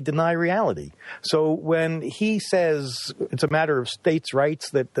principled that they deny reality. So when he says it's a matter of states' rights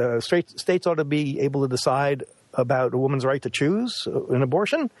that states ought to be able to decide about a woman's right to choose an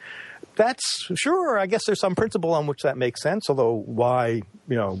abortion. That's sure. I guess there's some principle on which that makes sense. Although why,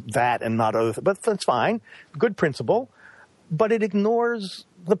 that and not other, but that's fine. Good principle, but it ignores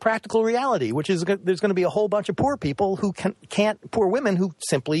the practical reality, which is there's going to be a whole bunch of poor people who poor women who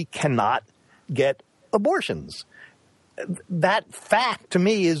simply cannot get abortions. That fact to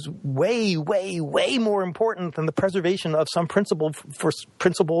me is way, way, way more important than the preservation of some principle for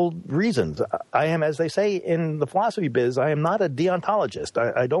principled reasons. I am, as they say in the philosophy biz, I am not a deontologist.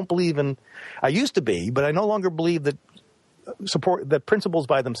 I don't believe in, I used to be, but I no longer believe that that principles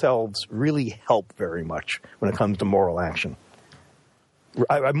by themselves really help very much when it comes to moral action.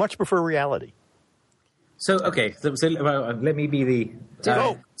 I much prefer reality. So let me be the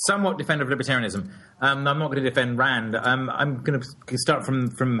somewhat defender of libertarianism. I'm not going to defend Rand. I'm going to start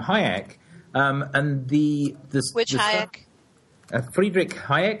from Hayek, and which Hayek? Friedrich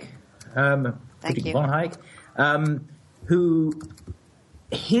Hayek. Thank you. Von Hayek, who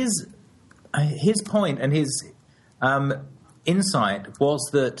his point and his insight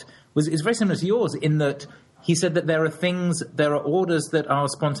is very similar to yours in that he said that there are orders that are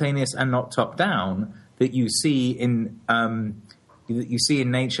spontaneous and not top down that you see in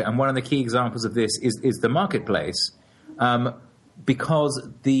nature, and one of the key examples of this is the marketplace, because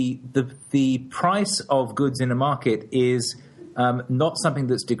the price of goods in a market is not something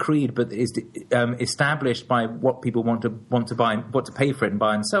that's decreed, but is established by what people want to buy, what to pay for it, and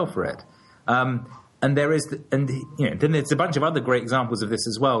buy and sell for it. And then there's a bunch of other great examples of this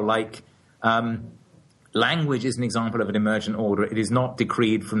as well, like. Language is an example of an emergent order. It is not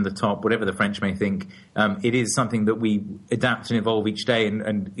decreed from the top, whatever the French may think. It is something that we adapt and evolve each day,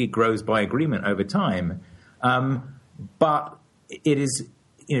 and it grows by agreement over time. But it is,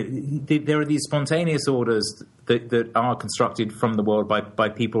 there are these spontaneous orders that are constructed from the world by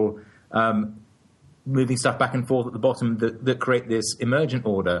people moving stuff back and forth at the bottom that create this emergent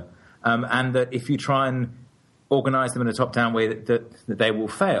order, and that if you try and organize them in a top-down way, that they will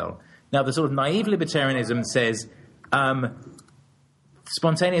fail. Now, the sort of naive libertarianism says,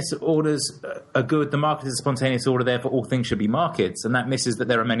 spontaneous orders are good. The market is a spontaneous order, therefore all things should be markets, and that misses that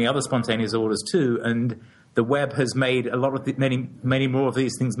there are many other spontaneous orders too, and the web has made a lot of many more of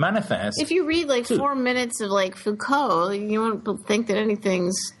these things manifest. If you read 4 minutes of Foucault, you won't think that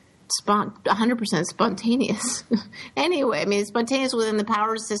anything's 100% spontaneous. Anyway, I mean, it's spontaneous within the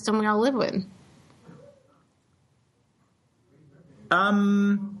power system we all live in.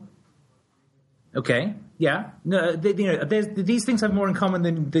 Okay. Yeah. No. These things have more in common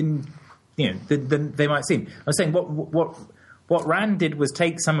than they might seem. I was saying what Rand did was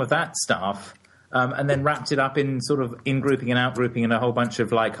take some of that stuff and then wrapped it up in sort of in-grouping and out-grouping and a whole bunch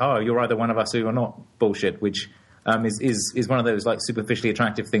of you're either one of us or you're not bullshit, which is one of those superficially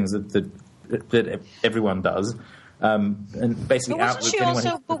attractive things that everyone does, and basically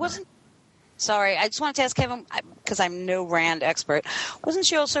Sorry, I just wanted to ask Kevin, because I'm no Rand expert. Wasn't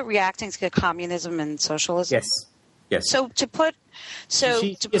she also reacting to communism and socialism? Yes.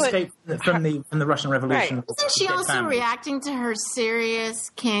 She escaped from the Russian Revolution. Right. Isn't she also reacting to her serious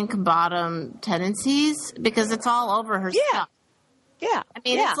kink bottom tendencies? Because it's all over her stuff. Yeah. I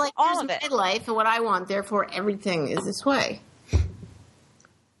mean, it's like all there's of it. midlife and what I want, therefore everything is this way.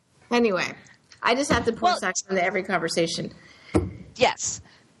 Anyway, I just have to pour sex into every conversation. Yes.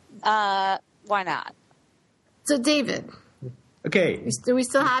 Why not? So, David. Okay. Do we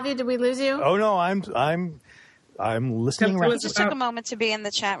still have you? Did we lose you? Oh no, I'm listening. We just took a moment to be in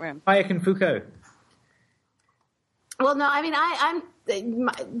the chat room. Hayek and Foucault. Well, no, I mean,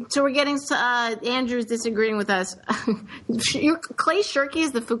 so we're getting Andrew's disagreeing with us. Clay Shirky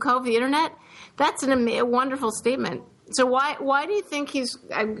is the Foucault of the internet. That's a wonderful statement. So why do you think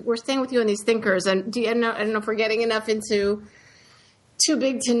we're staying with you on these thinkers? And I don't know if we're getting enough into Too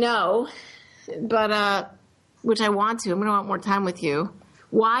Big to Know, but which I want to. I'm going to want more time with you.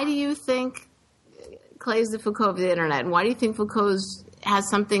 Why do you think Clay's the Foucault of the internet? And why do you think Foucault's has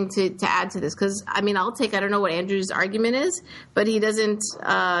something to add to this? Because, I mean, I don't know what Andrew's argument is, but he doesn't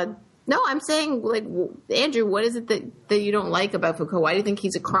no, I'm saying, Andrew, what is it that you don't like about Foucault? Why do you think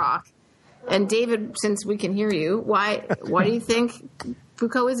he's a crock? And David, since we can hear you, why do you think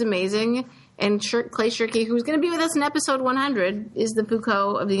Foucault is amazing? And Clay Shirky, who's going to be with us in episode 100, is the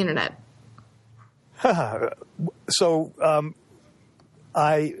Foucault of the internet. So,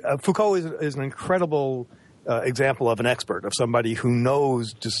 Foucault is an incredible example of an expert, of somebody who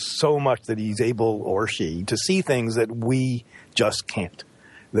knows just so much that he's able, or she, to see things that we just can't.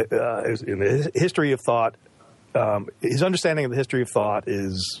 In the history of thought, his understanding of the history of thought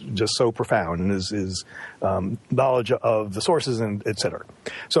is just so profound, and his knowledge of the sources and et cetera.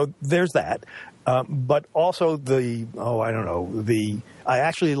 So there's that. But also I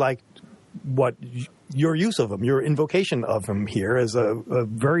actually liked what your use of him, your invocation of him here as a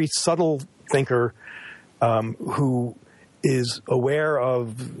very subtle thinker who is aware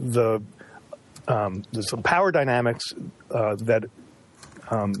of the power dynamics that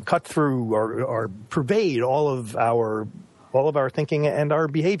cut through or pervade all of our thinking and our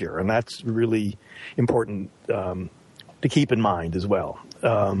behavior, and that's really important to keep in mind as well.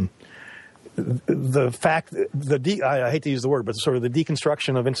 The fact, I hate to use the word, but sort of the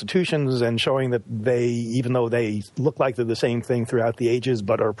deconstruction of institutions and showing that they, even though they look like they're the same thing throughout the ages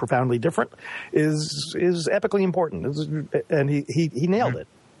but are profoundly different, is epically important. And he nailed it.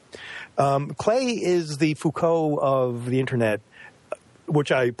 Clay is the Foucault of the internet,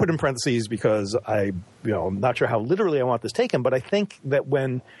 which I put in parentheses because I'm not sure how literally I want this taken, but I think that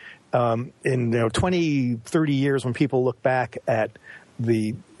when in 20, 30 years, when people look back at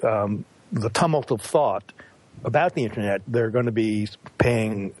the tumult of thought about the internet, they're going to be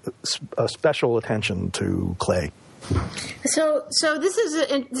paying a special attention to Clay. So this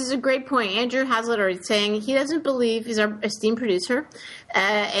is a great point. Andrew Hazlitt is saying he doesn't believe, he's our esteemed producer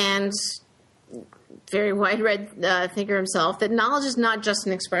and very wide-read thinker himself, that knowledge is not just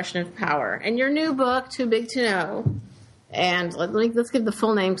an expression of power. And your new book, Too Big to Know, and let's give the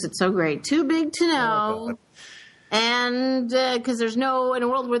full name because it's so great. Too Big to Know. And because there's in a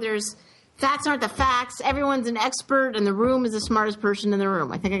world where there's facts aren't the facts, everyone's an expert, and the room is the smartest person in the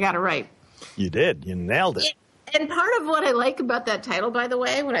room. I think I got it right. You did. You nailed it. And part of what I like about that title, by the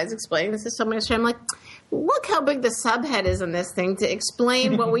way, when I was explaining this to someone yesterday, I'm like, look how big the subhead is on this thing to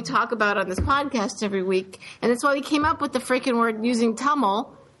explain what we talk about on this podcast every week. And that's why we came up with the freaking word using TUML,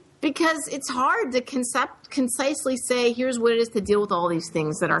 because it's hard to concisely say, here's what it is to deal with all these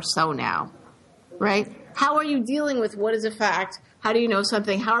things that are so now, right? How are you dealing with what is a fact? How do you know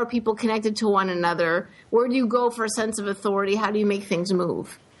something? How are people connected to one another? Where do you go for a sense of authority? How do you make things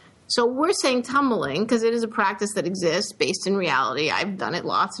move? So we're saying tumbling because it is a practice that exists based in reality. I've done it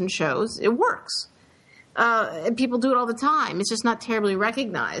lots in shows. It works. And people do it all the time. It's just not terribly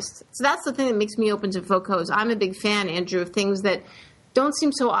recognized. So that's the thing that makes me open to Foucault's. I'm a big fan, Andrew, of things that don't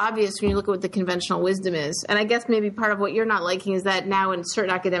seem so obvious when you look at what the conventional wisdom is. And I guess maybe part of what you're not liking is that now in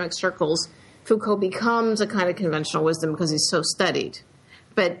certain academic circles, Foucault becomes a kind of conventional wisdom because he's so studied.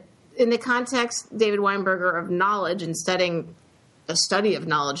 But in the context, David Weinberger, of knowledge and studying the study of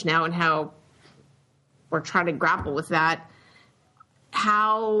knowledge now and how we're trying to grapple with that,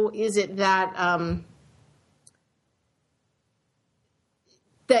 how is it that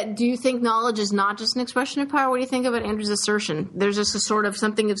that do you think knowledge is not just an expression of power? What do you think about Andrew's assertion? There's just a sort of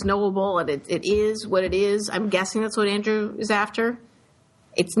something that's knowable and it is what it is. I'm guessing that's what Andrew is after.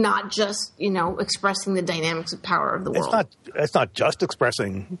 It's not just, expressing the dynamics of power of the world. It's not just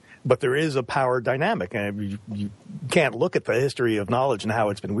expressing, but there is a power dynamic. And you can't look at the history of knowledge and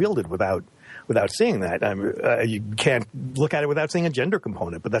how it's been wielded without seeing that. You can't look at it without seeing a gender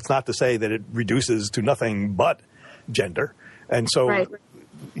component, but that's not to say that it reduces to nothing but gender. And so right.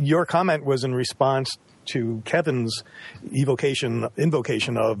 Your comment was in response to Kevin's invocation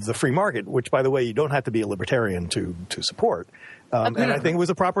of the free market, which, by the way, you don't have to be a libertarian to support. And I think it was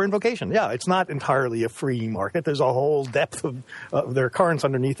a proper invocation. Yeah, it's not entirely a free market. There's a whole depth of there are currents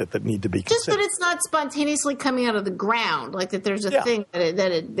underneath it that need to be considered. Just that it's not spontaneously coming out of the ground, like that there's a thing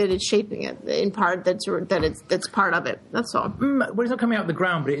that it's shaping it in part. That's part of it. That's all. Well, it's not coming out of the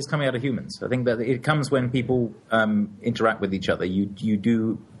ground, but it is coming out of humans. I think that it comes when people interact with each other. You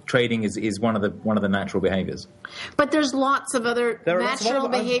do. Trading is one of the natural behaviors. But there's lots of other natural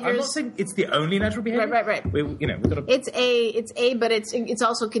behaviors. I'm not saying it's the only natural behavior. Right. We've got to... But it's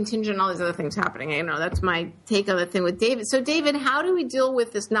also contingent on all these other things happening. That's my take on the thing with David. So, David, how do we deal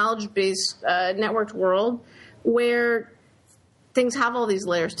with this knowledge-based networked world where things have all these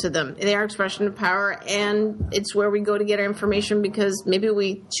layers to them? They are expression of power, and it's where we go to get our information because maybe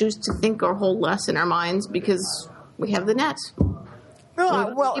we choose to think or hold less in our minds because we have the net.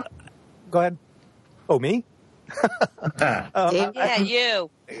 No, well, go ahead. Oh, me? Yeah, you.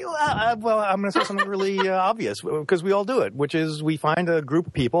 Well, I'm going to say something really obvious because we all do it, which is we find a group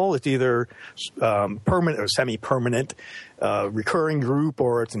of people. It's either permanent or semi-permanent, recurring group,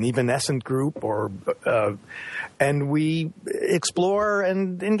 or it's an evanescent group, and we explore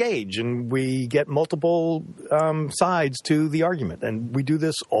and engage, and we get multiple sides to the argument, and we do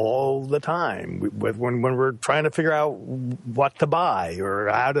this all the time when we're trying to figure out what to buy or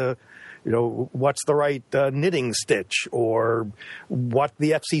how to. What's the right knitting stitch or what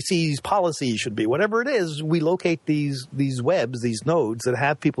the FCC's policy should be. Whatever it is, we locate these webs, these nodes that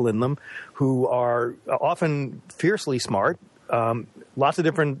have people in them who are often fiercely smart, lots of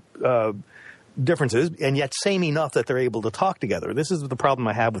different differences, and yet same enough that they're able to talk together. This is the problem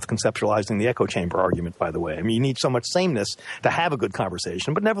I have with conceptualizing the echo chamber argument, by the way. I mean, you need so much sameness to have a good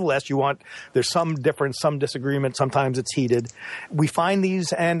conversation, but nevertheless, there's some difference, some disagreement, sometimes it's heated. We find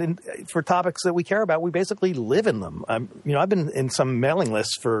these, and for topics that we care about, we basically live in them. I've been in some mailing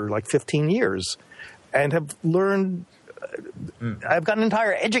lists for like 15 years and have learned, I've got an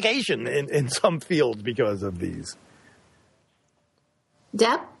entire education in some fields because of these.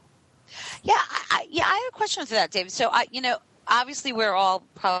 Deb? Yeah, I have a question for that, David. So, obviously we're all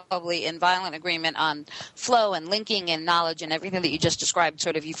probably in violent agreement on flow and linking and knowledge and everything that you just described.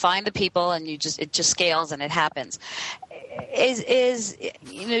 Sort of you find the people and it just scales and it happens.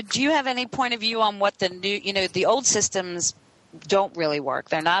 Do you have any point of view on what the new, the old systems don't really work?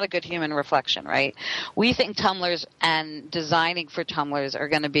 They're not a good human reflection, right? We think tumblers and designing for tumblers are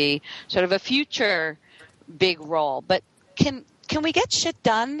going to be sort of a future big role, but can we get shit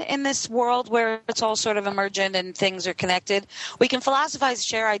done in this world where it's all sort of emergent and things are connected? We can philosophize,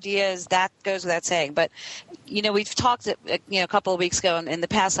 share ideas, that goes without saying. But, we've talked, a couple of weeks ago in the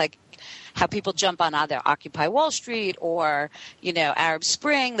past, like how people jump on either Occupy Wall Street or, Arab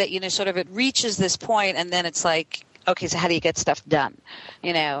Spring, that, sort of it reaches this point and then it's like, okay, so how do you get stuff done?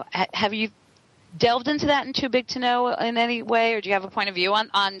 Have you delved into that in Too Big to Know in any way, or do you have a point of view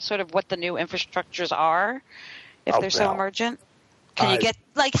on sort of what the new infrastructures are if they're so emergent? Can you get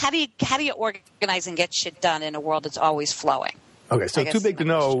how do you organize and get shit done in a world that's always flowing? Okay, so Too Big to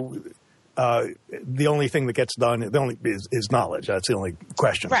Know. The only thing that gets done is knowledge. That's the only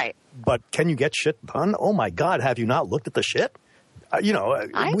question. Right. But can you get shit done? Oh my God, have you not looked at the shit? We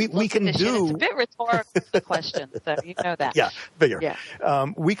can do. Shit. It's a bit rhetorical question, so you know that. Yeah, figure. Yeah.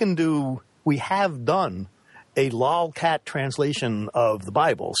 We have done a lolcat translation of the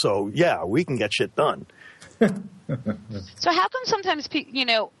Bible, so yeah, we can get shit done. So how come sometimes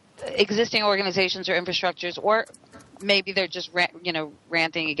existing organizations or infrastructures, or maybe they're just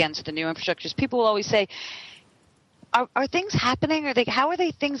ranting against the new infrastructures, people will always say are things happening? How are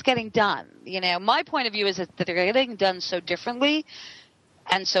things getting done? My point of view is that they're getting done so differently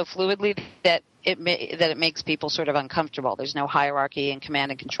and so fluidly that it makes people sort of uncomfortable. There's no hierarchy and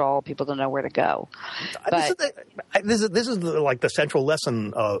command and control. People don't know where to go. This is like the central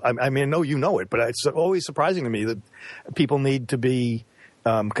lesson. I mean, I know you know it, but it's always surprising to me that people need to be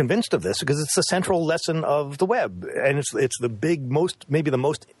convinced of this, because it's the central lesson of the web, and it's maybe the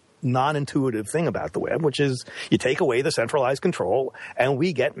most non-intuitive thing about the web, which is you take away the centralized control and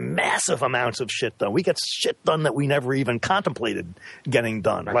we get massive amounts of shit done. We get shit done that we never even contemplated getting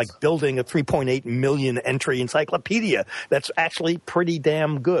done, like building a 3.8 million entry encyclopedia that's actually pretty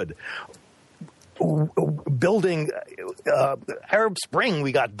damn good. Building Arab Spring,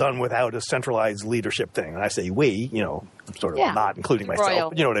 we got done without a centralized leadership thing. And I say we, sort of not including myself. Royal.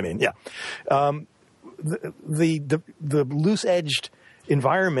 But you know what I mean? Yeah. The loose-edged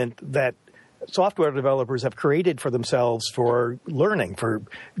environment that software developers have created for themselves for learning, for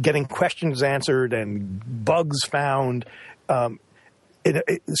getting questions answered and bugs found,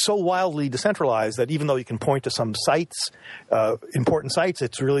 it's so wildly decentralized that even though you can point to some sites, important sites,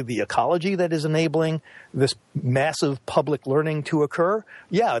 it's really the ecology that is enabling this massive public learning to occur.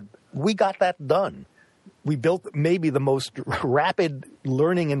 Yeah, we got that done. We built maybe the most rapid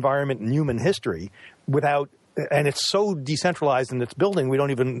learning environment in human history and it's so decentralized in its building, we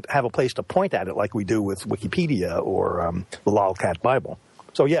don't even have a place to point at it like we do with Wikipedia or the Lolcat Bible.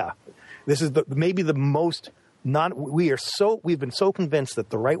 So yeah, this is maybe the most we've been so convinced that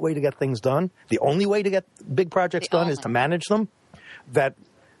the right way to get things done, the only way to get big projects done is to manage them, that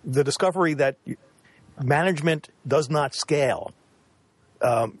the discovery that management does not scale,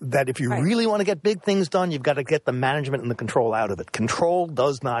 that if you really want to get big things done, you've got to get the management and the control out of it. Control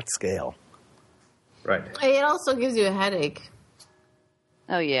does not scale. Right. It also gives you a headache.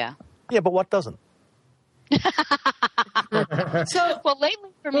 Oh, yeah. Yeah, but what doesn't? Well, lately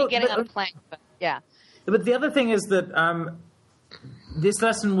for me, getting on a plane, but yeah. But the other thing is that this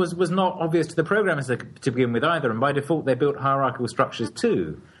lesson was not obvious to the programmers to begin with either, and by default they built hierarchical structures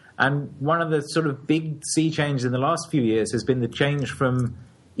too. And one of the sort of big sea changes in the last few years has been the change from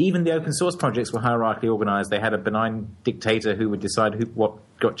even the open source projects were hierarchically organized. They had a benign dictator who would decide what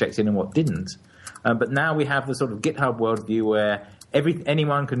got checked in and what didn't. But now we have the sort of GitHub worldview where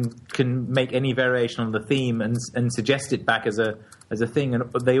anyone can make any variation on the theme and suggest it back as a thing, and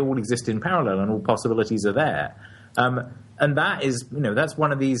they all exist in parallel, and all possibilities are there. And that is, that's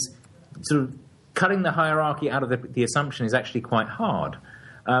one of these sort of cutting the hierarchy out of the assumption is actually quite hard,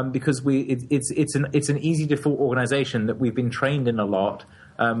 because it's an easy default organization that we've been trained in a lot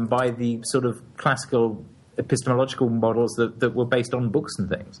by the sort of classical epistemological models that were based on books and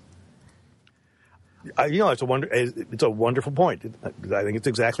things. It's a wonderful point. I think it's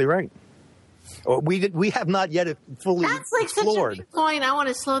exactly right. We have not yet fully That's like explored. Such a big point. I want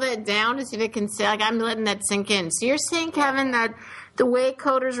to slow that down to see if it can say, I'm letting that sink in. So you're saying, Kevin, that the way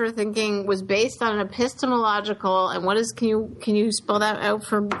coders were thinking was based on an epistemological, and can you spell that out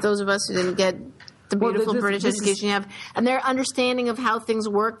for those of us who didn't get the beautiful British education you have, and their understanding of how things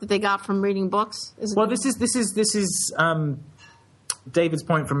work that they got from reading books? This is David's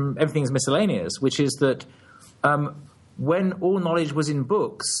point from Everything is Miscellaneous, which is that when all knowledge was in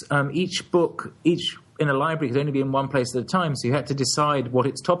books, each in a library could only be in one place at a time, so you had to decide what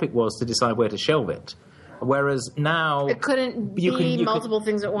its topic was to decide where to shelve it. Whereas now... It couldn't be multiple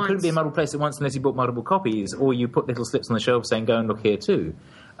things at once. It couldn't be in multiple places at once unless you bought multiple copies, or you put little slips on the shelf saying, go and look here too.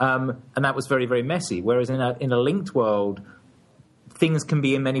 And that was very, very messy. Whereas in a linked world, things can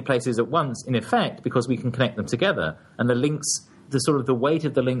be in many places at once, in effect, because we can connect them together. And the links... the weight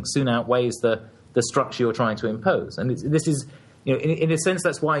of the link soon outweighs the structure you're trying to impose. And this is, in a sense,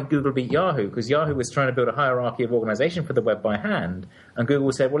 that's why Google beat Yahoo, because Yahoo was trying to build a hierarchy of organization for the web by hand, and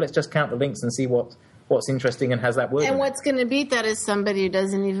Google said, well, let's just count the links and see what's interesting and has that word. And what's going to beat that is somebody who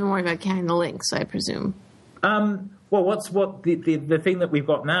doesn't even worry about counting the links, I presume. The thing that we've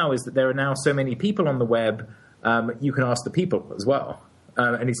got now is that there are now so many people on the web, you can ask the people as well.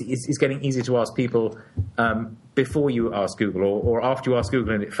 And it's getting easier to ask people before you ask Google or after you ask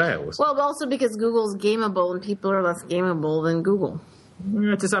Google and it fails. Well, also because Google's gameable and people are less gameable than Google.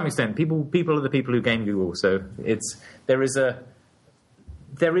 To some extent, people are the people who game Google. So there is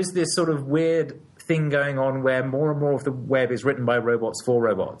this sort of weird thing going on where more and more of the web is written by robots for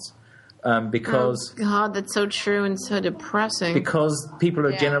robots. Because oh God, that's so true and so depressing. Because people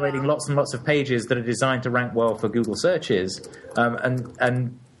are generating lots and lots of pages that are designed to rank well for Google searches,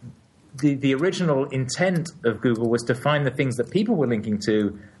 and the original intent of Google was to find the things that people were linking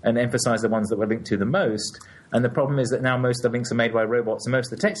to and emphasize the ones that were linked to the most. And the problem is that now most of the links are made by robots, and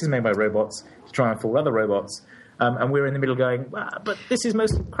most of the text is made by robots to try and fool other robots. and we're in the middle going, but this is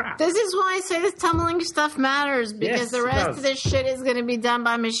most crap. This is why I say this tumbling stuff matters, because Yes, the rest of this shit is going to be done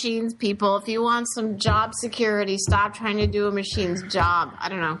by machines, people. If you want some job security, stop trying to do a machine's job. I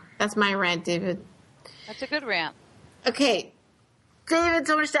don't know. That's my rant, David. That's a good rant. Okay. David,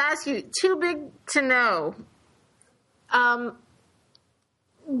 so much to ask you. Too big to know.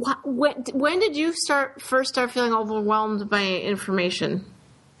 When did you first start feeling overwhelmed by information?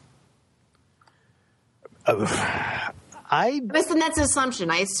 That's an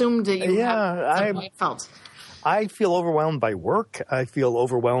assumption. I assumed that you felt. I feel overwhelmed by work. I feel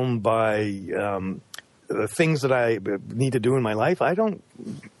overwhelmed by the things that I need to do in my life. I don't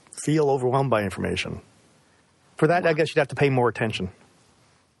feel overwhelmed by information. For that, I guess you'd have to pay more attention.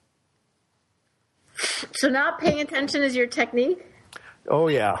 So not paying attention is your technique? Oh,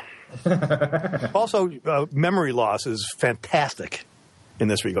 yeah. Also, memory loss is fantastic in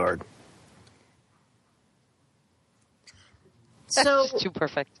this regard. So, Too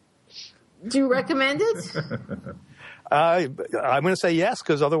perfect. Do you recommend it? I'm going to say yes,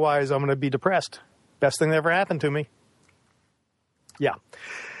 because otherwise I'm going to be depressed. Best thing that ever happened to me. Yeah.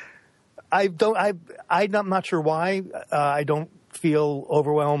 I'm not sure why I don't feel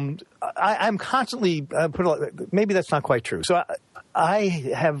overwhelmed. I'm constantly maybe that's not quite true. So I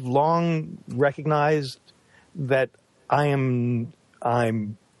have long recognized that I'm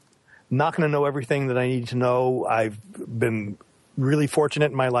not going to know everything that I need to know. I've been really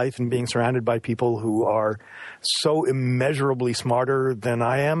fortunate in my life in being surrounded by people who are so immeasurably smarter than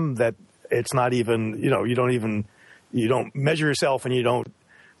I am that it's not even, you don't measure yourself and you don't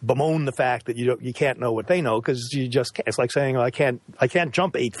bemoan the fact that you can't know what they know, because you just can't. It's like saying, I can't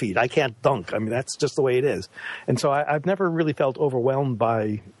jump 8 feet. I can't dunk. I mean, that's just the way it is. And so I've never really felt overwhelmed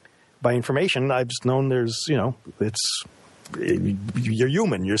by information. I've just known you're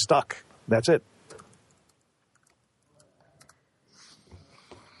human. You're stuck. That's it.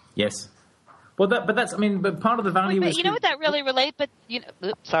 Yes. Well, but part of the value is... You know what that really relates,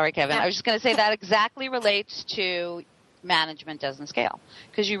 sorry, Kevin. I was just going to say that exactly relates to management doesn't scale,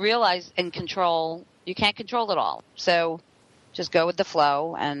 because you realize you can't control it all. So just go with the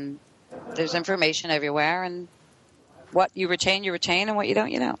flow, and there's information everywhere, and what you retain, and what you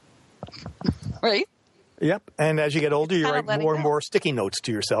don't, you don't. Right? Yep. And as you get older, you write more and more sticky notes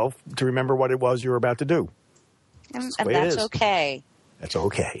to yourself to remember what it was you were about to do. And that's okay. That's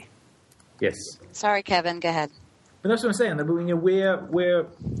okay. Yes. Sorry, Kevin. Go ahead. But that's what I'm saying. We're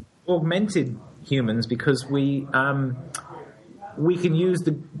augmented humans because we can use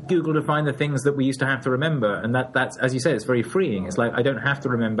the Google to find the things that we used to have to remember, and that's, as you said, it's very freeing. It's like I don't have to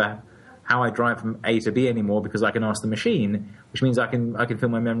remember how I drive from A to B anymore because I can ask the machine, which means I can fill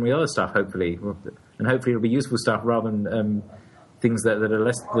my memory with other stuff, hopefully, and hopefully it'll be useful stuff rather than things that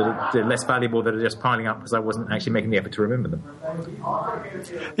are less valuable, that are just piling up because I wasn't actually making the effort to remember them.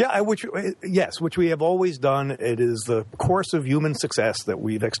 Yeah, which we have always done. It is the course of human success that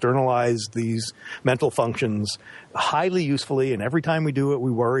we've externalized these mental functions highly usefully, and every time we do it, we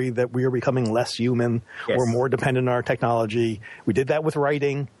worry that we are becoming less human. Yes. We're more dependent on our technology. We did that with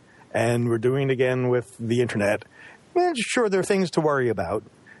writing, and we're doing it again with the internet. And sure, there are things to worry about.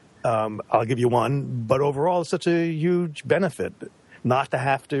 I'll give you one, but overall, it's such a huge benefit not to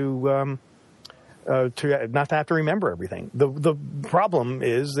have to remember everything. The problem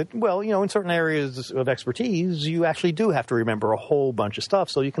is that, in certain areas of expertise, you actually do have to remember a whole bunch of stuff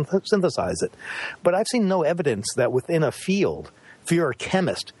so you can synthesize it. But I've seen no evidence that within a field, if you're a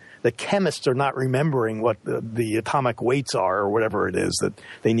chemist, the chemists are not remembering what the atomic weights are or whatever it is that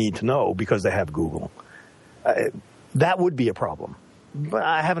they need to know because they have Google. That would be a problem. But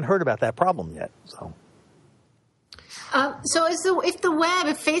I haven't heard about that problem yet. So if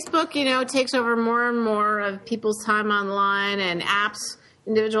Facebook, takes over more and more of people's time online, and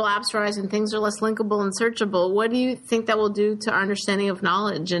individual apps rise, and things are less linkable and searchable, what do you think that will do to our understanding of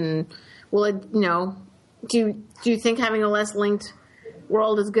knowledge? And will it, do you think having a less linked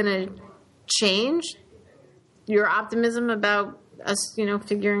world is going to change your optimism about us,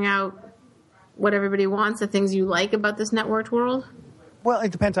 figuring out what everybody wants, the things you like about this networked world? Well,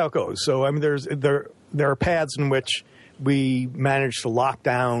 it depends how it goes. So, there are paths in which we managed to lock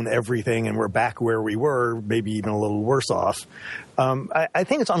down everything and we're back where we were, maybe even a little worse off. I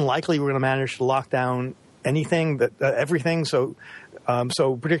think it's unlikely we're going to manage to lock down anything, everything. So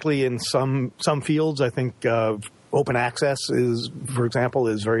particularly in some fields, I think open access for example,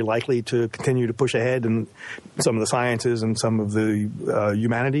 is very likely to continue to push ahead in some of the sciences and some of the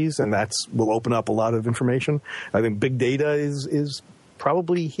humanities, and will open up a lot of information. I think big data is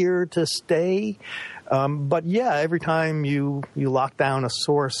probably here to stay. But yeah, every time you lock down a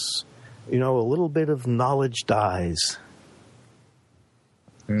source, a little bit of knowledge dies.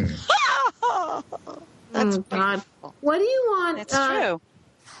 That's God. What do you want? It's true.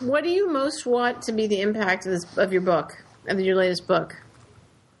 What do you most want to be the impact of your book, of your latest book?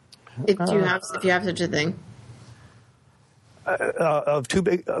 If you have such a thing. Of too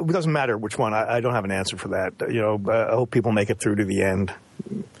big, it doesn't matter which one. I don't have an answer for that. I hope people make it through to the end.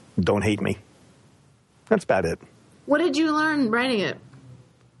 Don't hate me. That's about it. What did you learn writing it?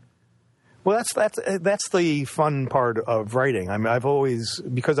 Well, that's the fun part of writing. I mean, I've always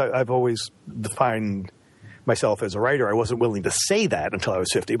defined myself as a writer. I wasn't willing to say that until I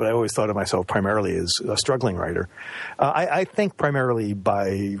was 50, but I always thought of myself primarily as a struggling writer. I think primarily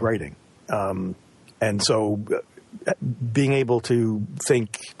by writing, and so being able to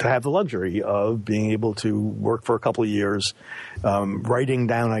have the luxury of being able to work for a couple of years, writing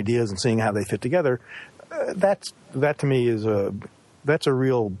down ideas and seeing how they fit together. That to me is a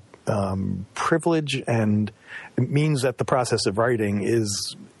real privilege, and it means that the process of writing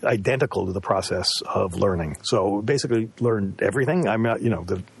is identical to the process of learning. So basically, learned everything I'm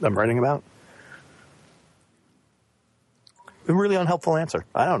writing about. A really unhelpful answer.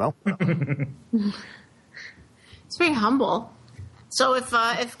 I don't know. It's very humble. So if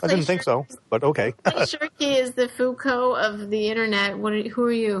I didn't think so, but okay. Clay Shirky is the Foucault of the internet. Who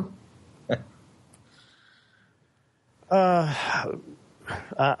are you?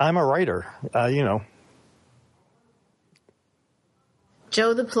 I'm a writer.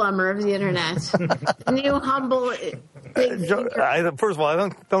 Joe the plumber of the internet. New humble. First of all, I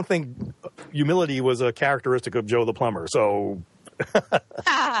don't think humility was a characteristic of Joe the plumber. So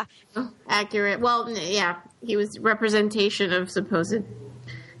accurate. Well, yeah, he was representation of supposed.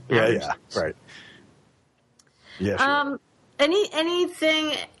 Yeah, right. Yeah. Sure.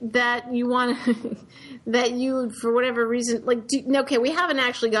 Anything that you want that you, for whatever reason, okay, we haven't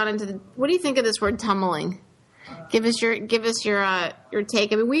actually got into what do you think of this word tumbling? Give us your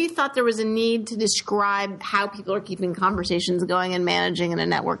take. I mean, we thought there was a need to describe how people are keeping conversations going and managing in a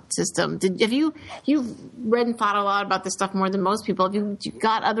network system. You've read and thought a lot about this stuff more than most people. Have you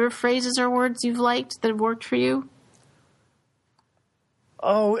got other phrases or words you've liked that have worked for you?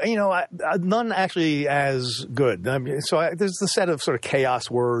 Oh, none actually as good. I mean, there's the set of sort of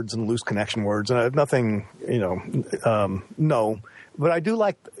chaos words and loose connection words, and I have nothing, no. But I do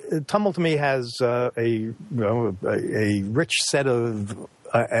like tumble. To me has a rich set of,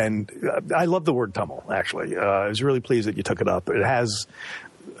 and I love the word tumble. Actually, I was really pleased that you took it up. It has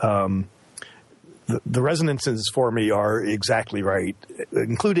the resonances for me are exactly right,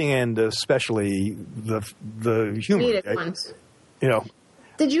 including and especially the humor. Comedic ones.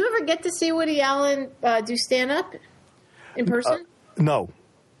 Did you ever get to see Woody Allen do stand-up in person? No.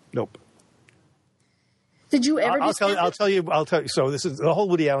 Nope. Did you ever? I'll tell you. So this is the whole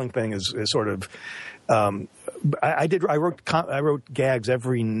Woody Allen thing is sort of. I wrote gags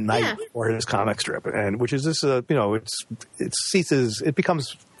every night for his comic strip, and which is this. It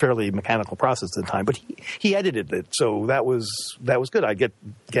becomes fairly mechanical process at the time, but he edited it, so that was good. I get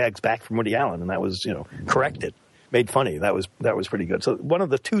gags back from Woody Allen, and that was corrected, made funny. That was pretty good. So one of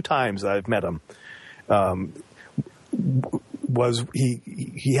the two times that I've met him. Was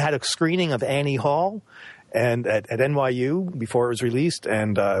he had a screening of Annie Hall and at NYU before it was released,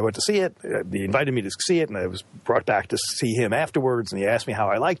 and I went to see it. He invited me to see it, and I was brought back to see him afterwards, and he asked me how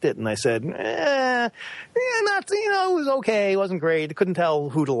I liked it, and I said, not, it was okay, it wasn't great, I couldn't tell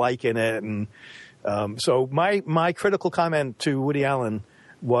who to like in it, and so my critical comment to Woody Allen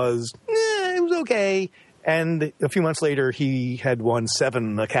was, it was okay, and a few months later, he had won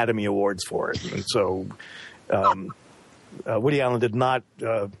 7 Academy Awards for it, and so Woody Allen did not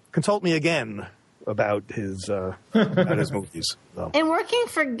consult me again about his movies. So. And working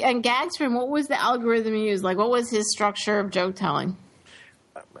and gags for him, what was the algorithm you used? What was his structure of joke telling?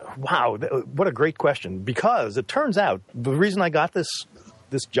 Wow, what a great question! Because it turns out the reason I got this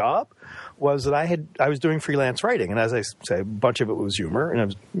job was that I was doing freelance writing, and as I say, a bunch of it was humor, and I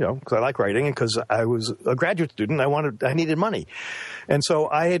was because I like writing, and because I was a graduate student, I needed money, and so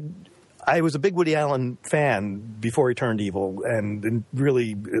I was a big Woody Allen fan before he turned evil and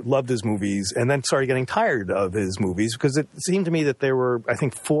really loved his movies, and then started getting tired of his movies because it seemed to me that there were, I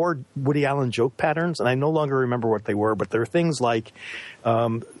think, 4 Woody Allen joke patterns, and I no longer remember what they were, but there are things like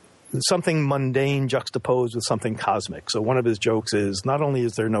something mundane juxtaposed with something cosmic. So one of his jokes is, not only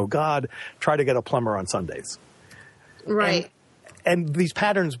is there no God, try to get a plumber on Sundays. Right. And these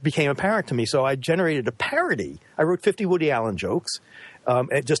patterns became apparent to me, so I generated a parody. I wrote 50 Woody Allen jokes.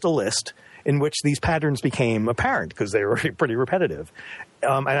 Just a list in which these patterns became apparent because they were pretty repetitive.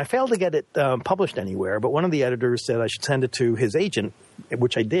 And I failed to get it published anywhere, but one of the editors said I should send it to his agent,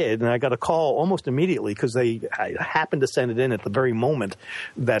 which I did, and I got a call almost immediately because I happened to send it in at the very moment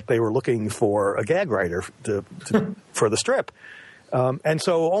that they were looking for a gag writer for the strip. And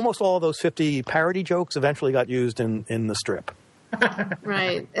so almost all of those 50 parody jokes eventually got used in the strip.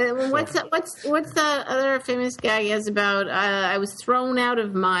 Right. What's the other famous gag is about? I was thrown out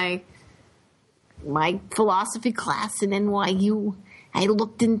of my philosophy class in NYU. I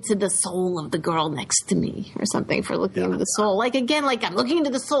looked into the soul of the girl next to me, or something, for looking into the soul. Like I'm looking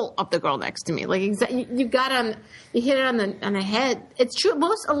into the soul of the girl next to me. Like you hit it on the head. It's true.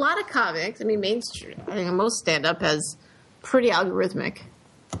 A lot of comics, I mean, mainstream, I think most stand-up has pretty algorithmic,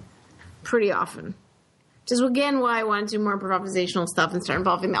 pretty often. Which is again why I want to do more improvisational stuff and start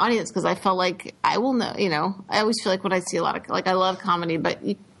involving the audience, because I felt like I will know. I always feel like when I see a lot of I love comedy, but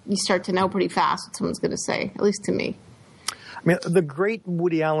you start to know pretty fast what someone's going to say, at least to me. I mean, the great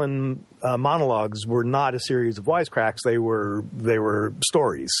Woody Allen monologues were not a series of wisecracks; they were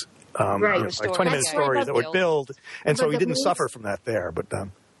stories, right? Like 20-minute stories that would build, and so he didn't suffer from that there. But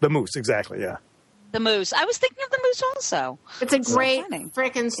the Moose, exactly, yeah. The Moose. I was thinking of the Moose also. It's a great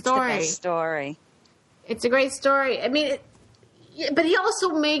freaking story. It's the best story. It's a great story. I mean, but he also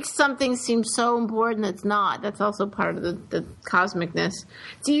makes something seem so important that's not. That's also part of the cosmicness.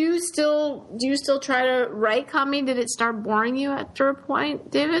 Do you still try to write comedy? Did it start boring you after a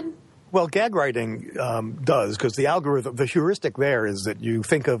point, David? Well, gag writing does, because the heuristic there is that you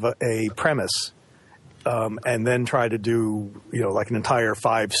think of a premise and then try to do, like an entire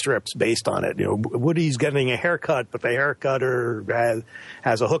 5 strips based on it. Woody's getting a haircut, but the haircutter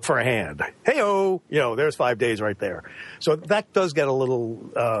has a hook for a hand. Hey-oh! There's 5 days right there. So that does get a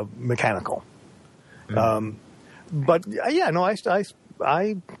little mechanical. Mm. But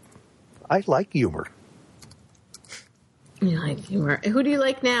I like humor. You like humor. Who do you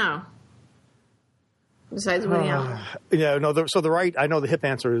like now? Besides Woody Allen. I know the hip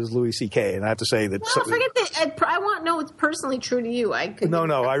answer is Louis C.K., and I have to say that. Well, forget that. I want to know what's personally true to you. No,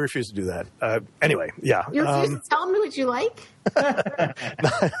 I refuse to do that. Anyway, yeah. You refuse to tell me what you like?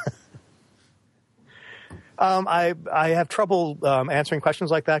 I have trouble answering questions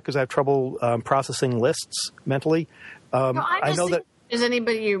like that because I have trouble processing lists mentally. I know that. Is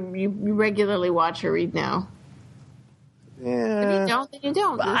anybody you regularly watch or read now? Yeah. If you don't, then you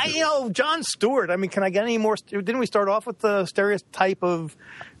don't. Jon Stewart. I mean, can I get any more? Didn't we start off with the stereotype of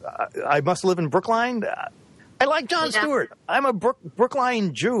I must live in Brookline? I like Jon Stewart. I'm a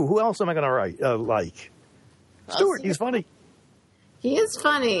Brookline Jew. Who else am I going to like? Stewart. He's funny. He is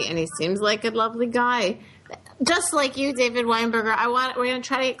funny, and he seems like a lovely guy. Just like you, David Weinberger. We're going to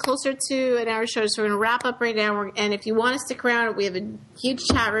try to get closer to an hour show, so we're going to wrap up right now. And if you want to stick around, we have a huge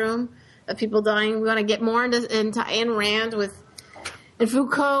chat room of people dying. We want to get more into Ayn Rand and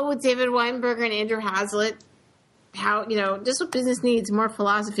Foucault with David Weinberger and Andrew Hazlitt. How, just what business needs, more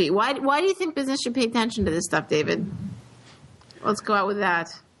philosophy. Why do you think business should pay attention to this stuff, David? Let's go out with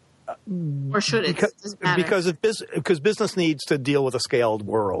that. Or should it? Because business needs to deal with a scaled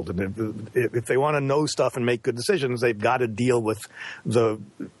world, and if they want to know stuff and make good decisions, they've got to deal with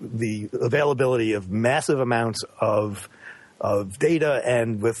the availability of massive amounts of data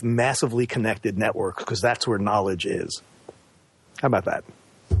and with massively connected networks, because that's where knowledge is. How about that?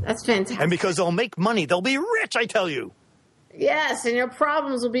 That's fantastic. And because they'll make money, they'll be rich, I tell you. Yes, and your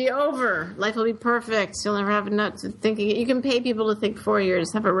problems will be over. Life will be perfect. You'll never have enough to think. You can pay people to think for you.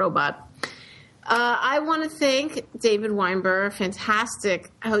 Just have a robot. I want to thank David Weinberger.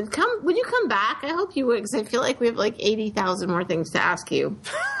 Fantastic. Would you come back? I hope you would, because I feel like we have 80,000 more things to ask you.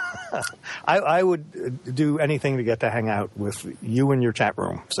 I would do anything to get to hang out with you in your chat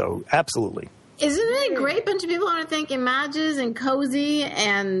room. So absolutely. Isn't it a great bunch of people? I want to thank Images and Cozy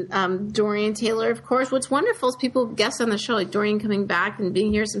and Dorian Taylor, of course. What's wonderful is people guest on the show, like Dorian coming back and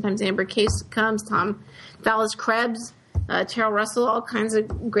being here. Sometimes Amber Case comes, Tom Dallas Krebs, Terrell Russell, all kinds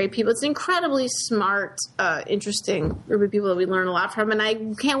of great people. It's an incredibly smart, interesting group of people that we learn a lot from. And I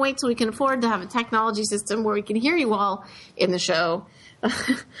can't wait till we can afford to have a technology system where we can hear you all in the show,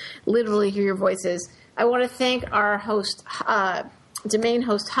 literally hear your voices. I want to thank our host, domain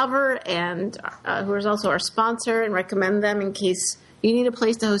host Hover, and who is also our sponsor, and recommend them in case you need a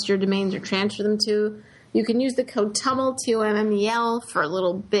place to host your domains or transfer them to. You can use the code TUMMEL, TUMMEL, for a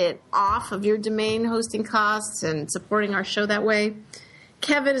little bit off of your domain hosting costs and supporting our show that way.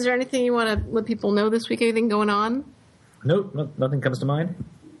 Kevin, is there anything you want to let people know this week? Anything going on? Nope, nothing comes to mind.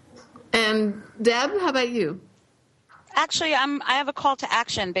 And Deb, how about you? Actually, I have a call to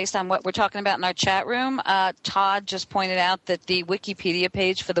action based on what we're talking about in our chat room. Todd just pointed out that the Wikipedia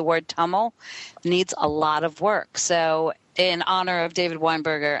page for the word TUMMEL needs a lot of work. So in honor of David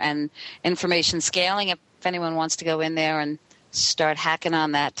Weinberger and information scaling. If anyone wants to go in there and start hacking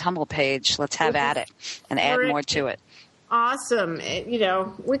on that Tumblr page, let's have at it and add more to it. Awesome.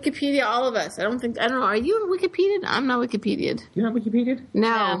 Wikipedia, all of us. I don't know. Are you Wikipedia? I'm not Wikipedia. You're not Wikipedia?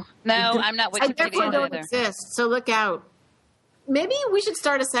 No, I'm not Wikipedia. I therefore don't exist, so look out. Maybe we should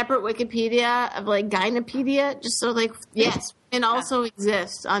start a separate Wikipedia of like Gynopedia, just so like, yes, and also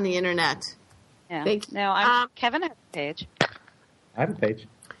exist on the internet. Yeah. Kevin has a page. I have a page.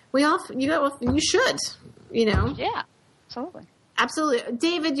 You should, Yeah, absolutely. Absolutely.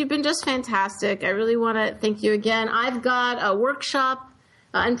 David, you've been just fantastic. I really want to thank you again. I've got a workshop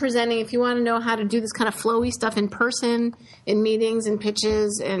I'm presenting. If you want to know how to do this kind of flowy stuff in person, in meetings and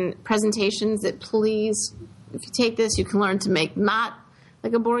pitches and presentations, please, if you take this, you can learn to make not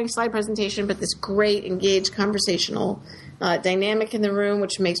like a boring slide presentation, but this great, engaged, conversational dynamic in the room,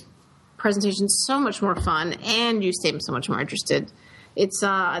 which makes presentations so much more fun and you stay so much more interested. It's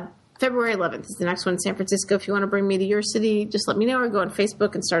February 11th is the next one in San Francisco. If you want to bring me to your city, just let me know or go on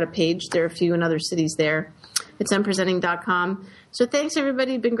Facebook and start a page. There are a few in other cities there. It's mpresenting.com. So thanks,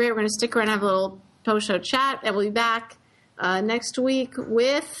 everybody. It's been great. We're going to stick around and have a little post-show chat, and we'll be back next week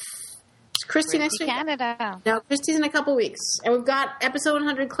with Christy next week. Canada. No, Christy's in a couple weeks. And we've got episode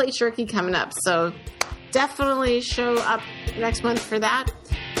 100 Clay Shirky coming up. So definitely show up next month for that.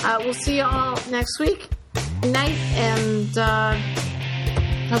 We'll see you all next week. Good night, and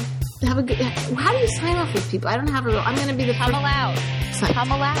have a good. How do you sign off with people? I don't have a real. I'm going to be the. Tumble out.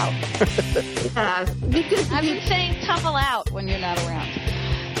 Tumble out. Be good. I've been saying tumble out when you're not around.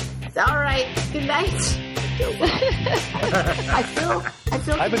 All right. Good night. I feel.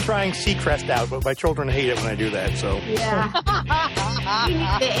 I've been trying Seacrest out, but my children hate it when I do that. So yeah.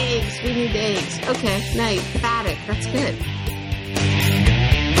 We need the eggs. Okay. Night. Paddock. That's good.